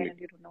 sometimes somewhere, and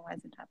you don't know why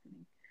is it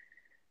happening.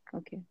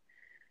 Okay.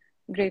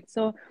 Great.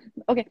 So,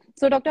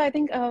 doctor, I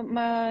think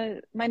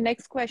my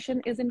next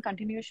question is in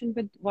continuation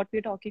with what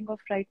we're talking of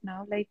right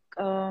now. Like,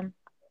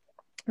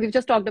 we've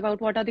just talked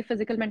about what are the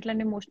physical, mental,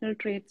 and emotional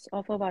traits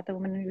of a Vata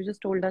woman. And you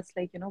just told us,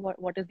 like,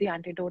 what is the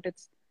antidote?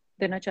 It's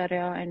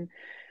Dinacharya and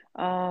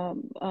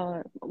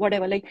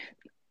whatever. Like,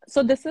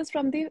 so this is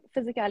from the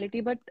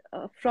physicality, but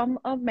from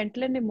a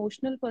mental and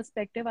emotional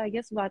perspective, I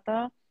guess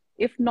Vata,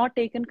 if not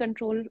taken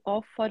control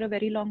of for a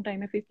very long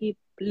time, if you keep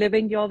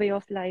living your way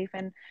of life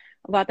and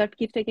Vata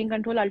keeps taking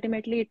control,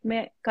 ultimately it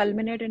may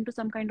culminate into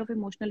some kind of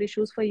emotional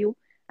issues for you,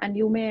 and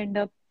you may end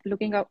up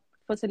looking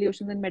for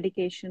solutions in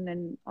medication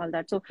and all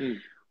that. So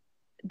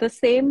the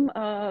same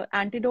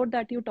antidote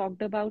that you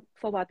talked about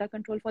for Vata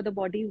control for the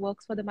body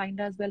works for the mind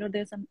as well, or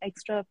there's some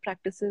extra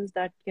practices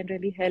that can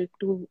really help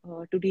to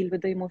deal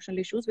with the emotional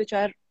issues which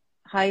are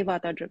high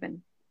Vata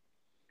driven?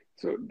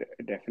 So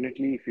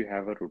definitely, if you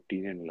have a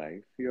routine in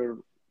life, you're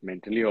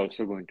mentally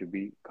also going to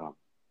be calm.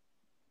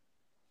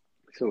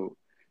 So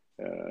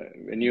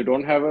when you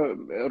don't have a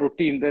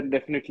routine, then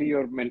definitely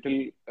your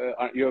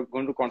you're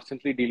going to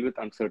constantly deal with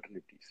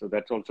uncertainty. So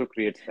that also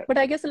creates that. But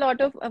I guess a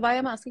lot of why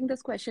I'm asking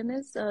this question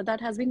is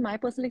that has been my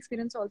personal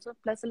experience also,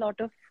 plus a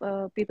lot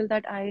of people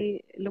that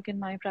I look in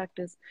my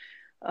practice,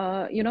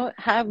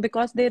 have,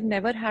 because they've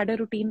never had a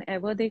routine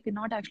ever, they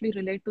cannot actually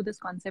relate to this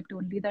concept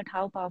only, that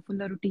how powerful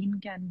a routine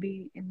can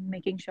be in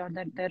making sure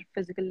that their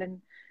physical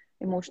and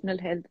emotional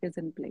health is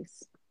in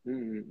place.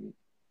 Mm-hmm.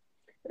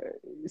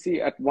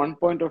 See, at one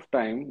point of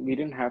time, we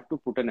didn't have to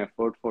put an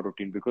effort for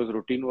routine because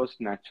routine was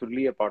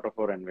naturally a part of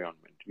our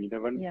environment. We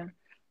never,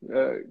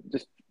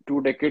 just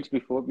 2 decades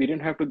before, we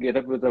didn't have to get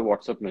up with the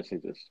WhatsApp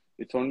messages.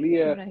 It's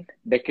only a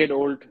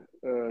decade-old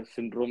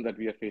syndrome that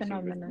we are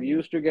facing with. We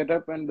used to get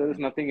up and there is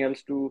nothing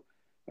else to,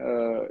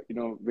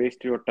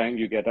 waste your time.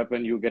 You get up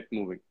and you get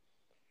moving.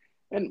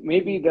 And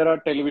maybe there are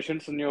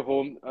televisions in your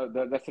home.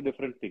 That's a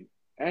different thing.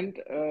 And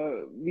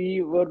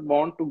we were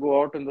born to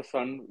go out in the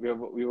sun.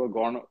 We were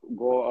gone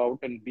go out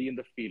and be in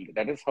the field.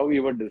 That is how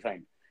we were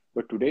designed.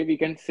 But today we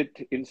can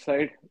sit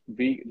inside.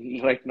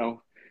 Right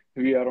now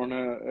we are on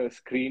a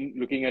screen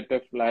looking at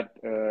a flat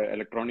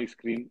electronic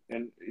screen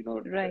and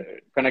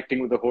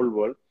connecting with the whole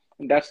world.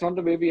 And that's not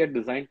the way we are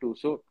designed to.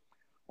 So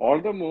all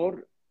the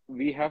more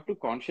we have to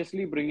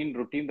consciously bring in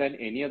routine than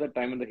any other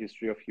time in the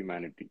history of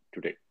humanity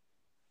today.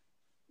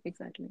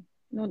 Exactly.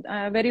 No,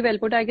 very well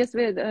put. I guess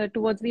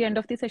towards the end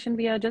of the session,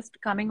 we are just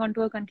coming on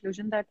to a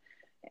conclusion that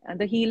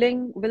the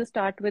healing will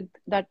start with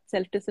that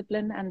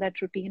self-discipline and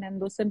that routine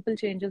and those simple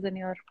changes in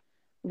your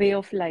way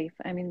of life.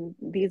 I mean,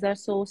 these are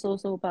so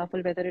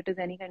powerful, whether it is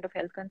any kind of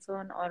health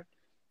concern or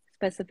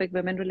specific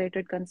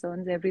women-related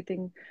concerns,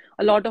 everything.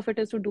 A lot of it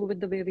is to do with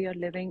the way we are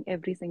living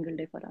every single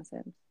day for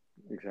ourselves.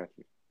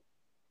 Exactly.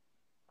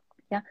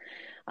 Yeah.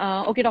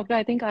 Okay, doctor,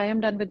 I think I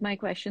am done with my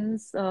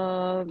questions.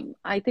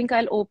 I think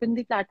I'll open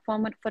the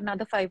platform for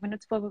another 5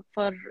 minutes for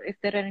if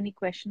there are any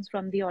questions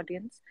from the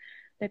audience.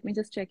 Let me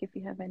just check if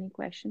we have any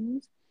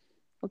questions.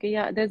 Okay,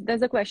 yeah,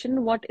 there's a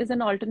question. What is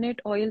an alternate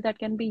oil that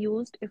can be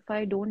used if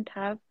I don't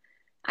have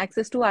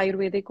access to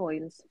Ayurvedic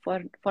oils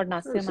for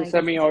Nasya?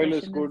 Sesame oil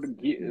is good.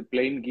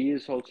 Plain ghee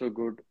is also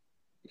good.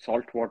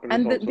 Salt water is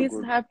also good. And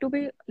these have to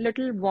be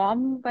little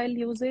warm while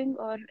using,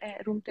 or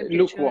room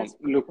temperature?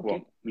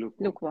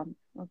 Lukewarm.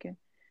 Okay.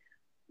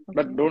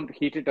 But don't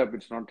heat it up.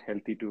 It's not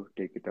healthy to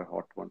take it a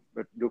hot one.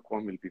 But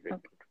lukewarm will be very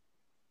good.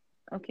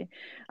 Okay.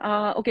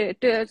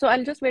 So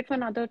I'll just wait for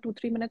another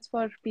 2-3 minutes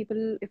for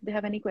people if they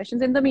have any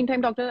questions. In the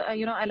meantime, doctor,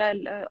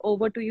 I'll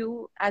over to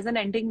you as an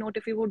ending note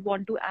if you would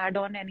want to add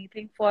on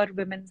anything for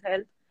women's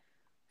health,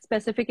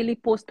 specifically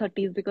post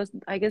 30s, because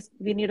I guess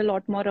we need a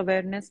lot more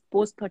awareness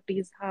post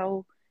 30s,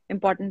 how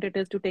important it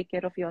is to take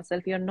care of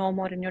yourself. You're no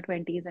more in your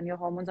 20s and your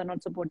hormones are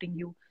not supporting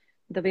you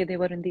the way they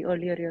were in the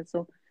earlier years.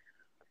 So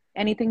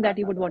anything that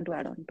you would want to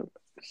add on to?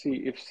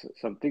 See, if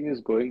something is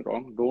going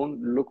wrong,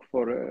 don't look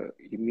for a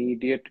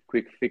immediate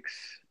quick fix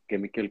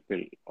chemical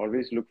pill.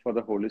 Always look for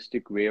the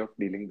holistic way of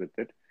dealing with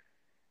it.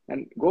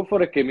 And go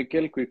for a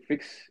chemical quick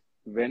fix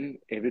when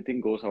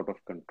everything goes out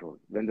of control,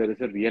 when there is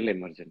a real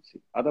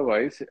emergency.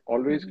 Otherwise,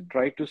 always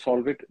try to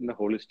solve it in a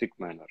holistic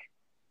manner.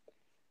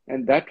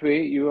 And that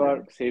way you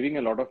are saving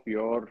a lot of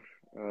your,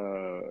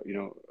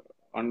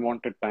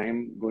 unwanted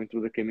time going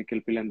through the chemical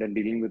pill and then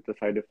dealing with the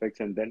side effects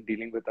and then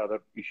dealing with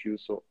other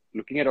issues. So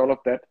looking at all of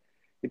that,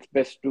 it's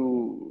best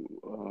to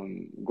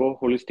go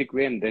holistic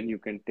way and then you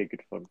can take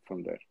it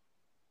from there.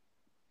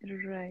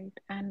 Right.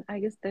 And I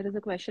guess there is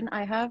a question.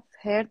 I have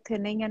hair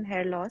thinning and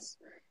hair loss.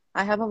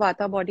 I have a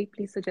Vata body.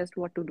 Please suggest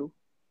what to do.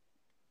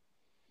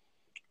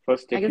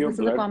 First, check your blood. I guess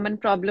this is a common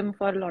problem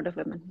for a lot of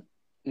women.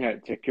 Yeah,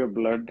 check your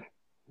blood.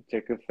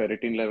 Check if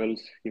ferritin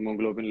levels,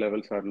 hemoglobin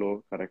levels are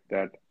low. Correct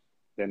that.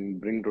 Then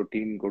bring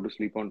routine. Go to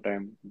sleep on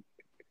time.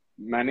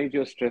 Manage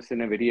your stress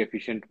in a very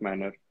efficient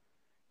manner.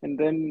 And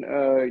then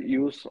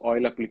use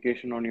oil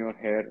application on your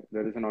hair.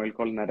 There is an oil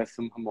called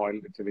Narasimham oil.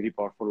 It's a very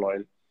powerful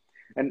oil.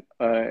 And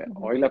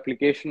oil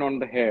application on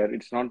the hair,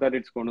 it's not that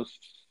it's going to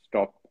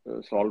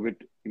solve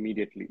it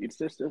immediately. It's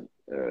just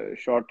a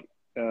short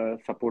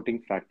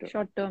supporting factor.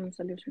 Short-term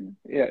solution.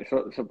 Yeah,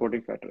 so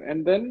supporting factor.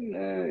 And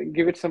then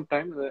give it some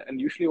time. And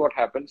usually what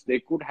happens,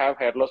 they could have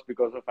hair loss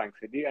because of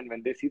anxiety. And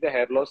when they see the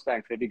hair loss, the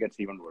anxiety gets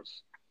even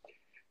worse.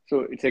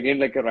 So it's again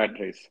like a rat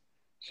race.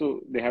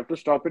 So they have to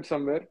stop it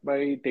somewhere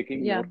by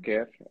taking more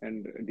care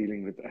and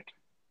dealing with that.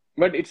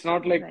 But it's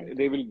not like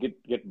they will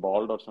get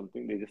bald or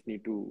something. They just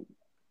need to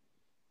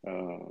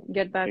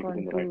get back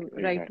on to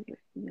right.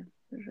 Yeah,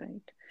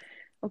 right.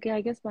 Okay,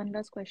 I guess one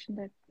last question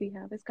that we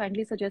have is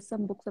kindly suggest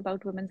some books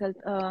about women's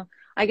health.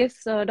 I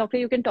guess, Doctor,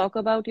 you can talk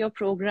about your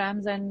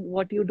programs and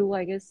what you do.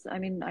 I guess, I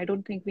mean, I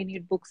don't think we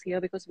need books here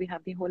because we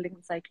have the whole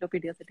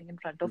encyclopedia sitting in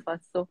front of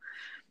us. So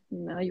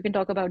you can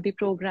talk about the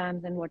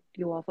programs and what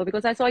you offer,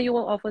 because I saw you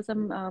offer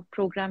some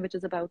program which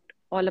is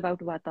all about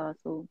Vata.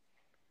 So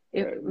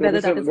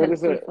whether that is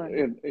helpful for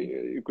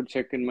you could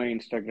check in my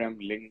Instagram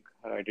link.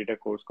 I did a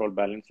course called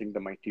Balancing the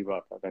Mighty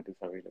Vata that is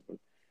available.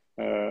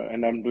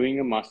 And I'm doing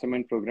a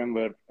mastermind program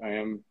where I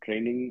am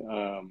training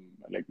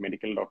like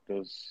medical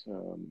doctors,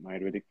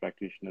 Ayurvedic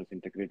practitioners,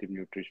 integrative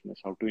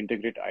nutritionists, how to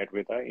integrate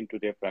Ayurveda into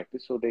their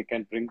practice so they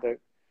can bring the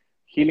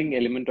healing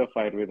element of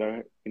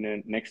Ayurveda in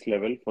a next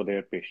level for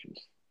their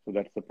patients. So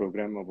that's the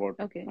program about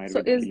Ayurvedic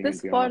so is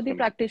this for the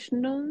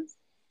practitioners?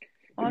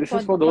 Or this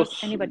is for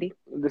those anybody.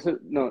 This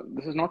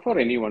is not for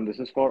anyone. This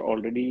is for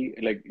already,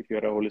 like if you're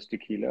a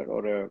holistic healer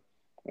or a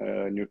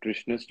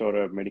nutritionist or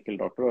a medical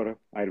doctor or an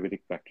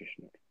Ayurvedic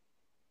practitioner.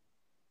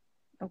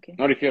 Okay.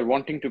 Or if you're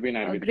wanting to be an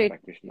Ayurvedic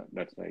practitioner,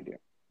 that's the idea.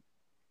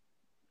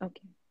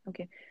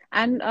 Okay.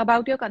 And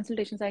about your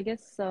consultations, I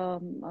guess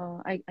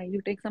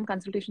you take some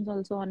consultations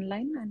also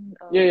online, and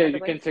yeah, you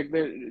can check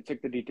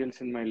the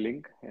details in my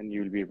link, and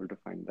you'll be able to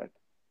find that.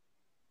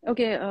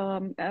 Okay,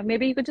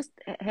 maybe you could just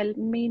help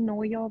me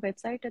know your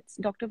website. It's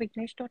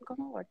drvignesh.com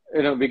or what?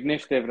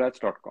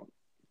 VigneshDevraj.com.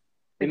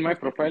 In my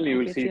profile, you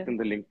will see it in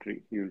the link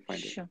tree. You will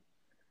find it.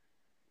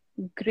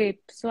 Great.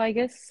 So I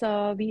guess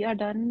we are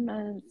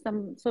done.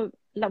 So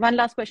one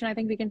last question. I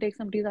think we can take.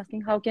 Somebody's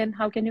asking how can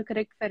you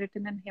correct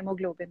ferritin and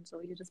hemoglobin?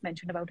 So you just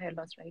mentioned about hair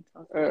loss, right?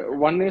 So,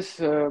 one is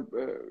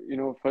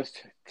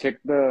first check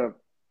the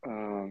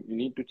you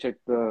need to check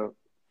the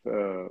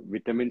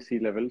vitamin C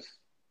levels.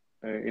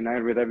 In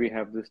Ayurveda, we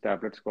have these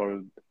tablets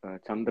called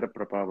Chandra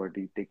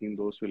Prabhavati. Taking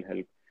those will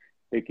help.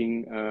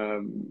 Taking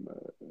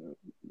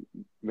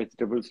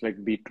vegetables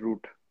like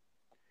beetroot,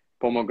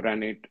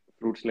 pomegranate,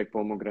 fruits like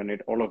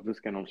pomegranate, all of this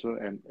can also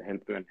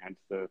help to enhance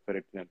the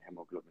ferritin and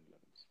hemoglobin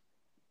levels.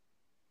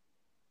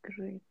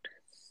 Great.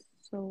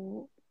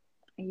 So,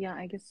 yeah,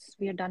 I guess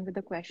we are done with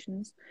the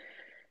questions.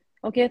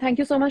 Okay, thank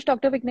you so much,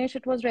 Dr. Vignesh.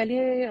 It was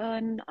really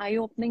an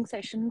eye-opening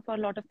session for a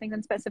lot of things,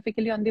 and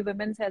specifically on the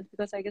women's health,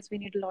 because I guess we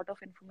need a lot of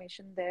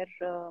information there.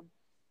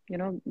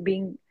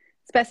 Being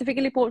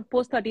specifically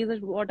post 30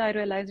 is what I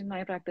realized in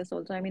my practice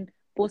also. I mean,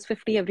 post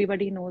 50,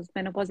 everybody knows.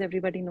 Menopause,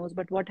 everybody knows.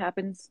 But what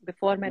happens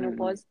before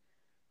menopause?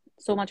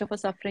 So much of a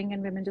suffering,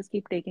 and women just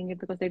keep taking it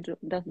because they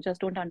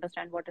just don't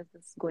understand what is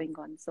this going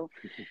on. So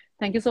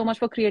thank you so much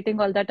for creating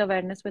all that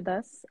awareness with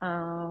us.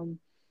 And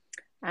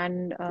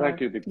thank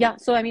you, Deepti. Yeah,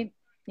 so I mean,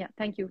 yeah,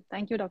 thank you,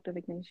 Dr.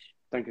 Vignesh.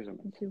 Thank you so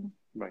much. Thank you.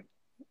 Bye.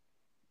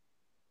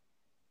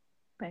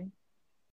 Bye.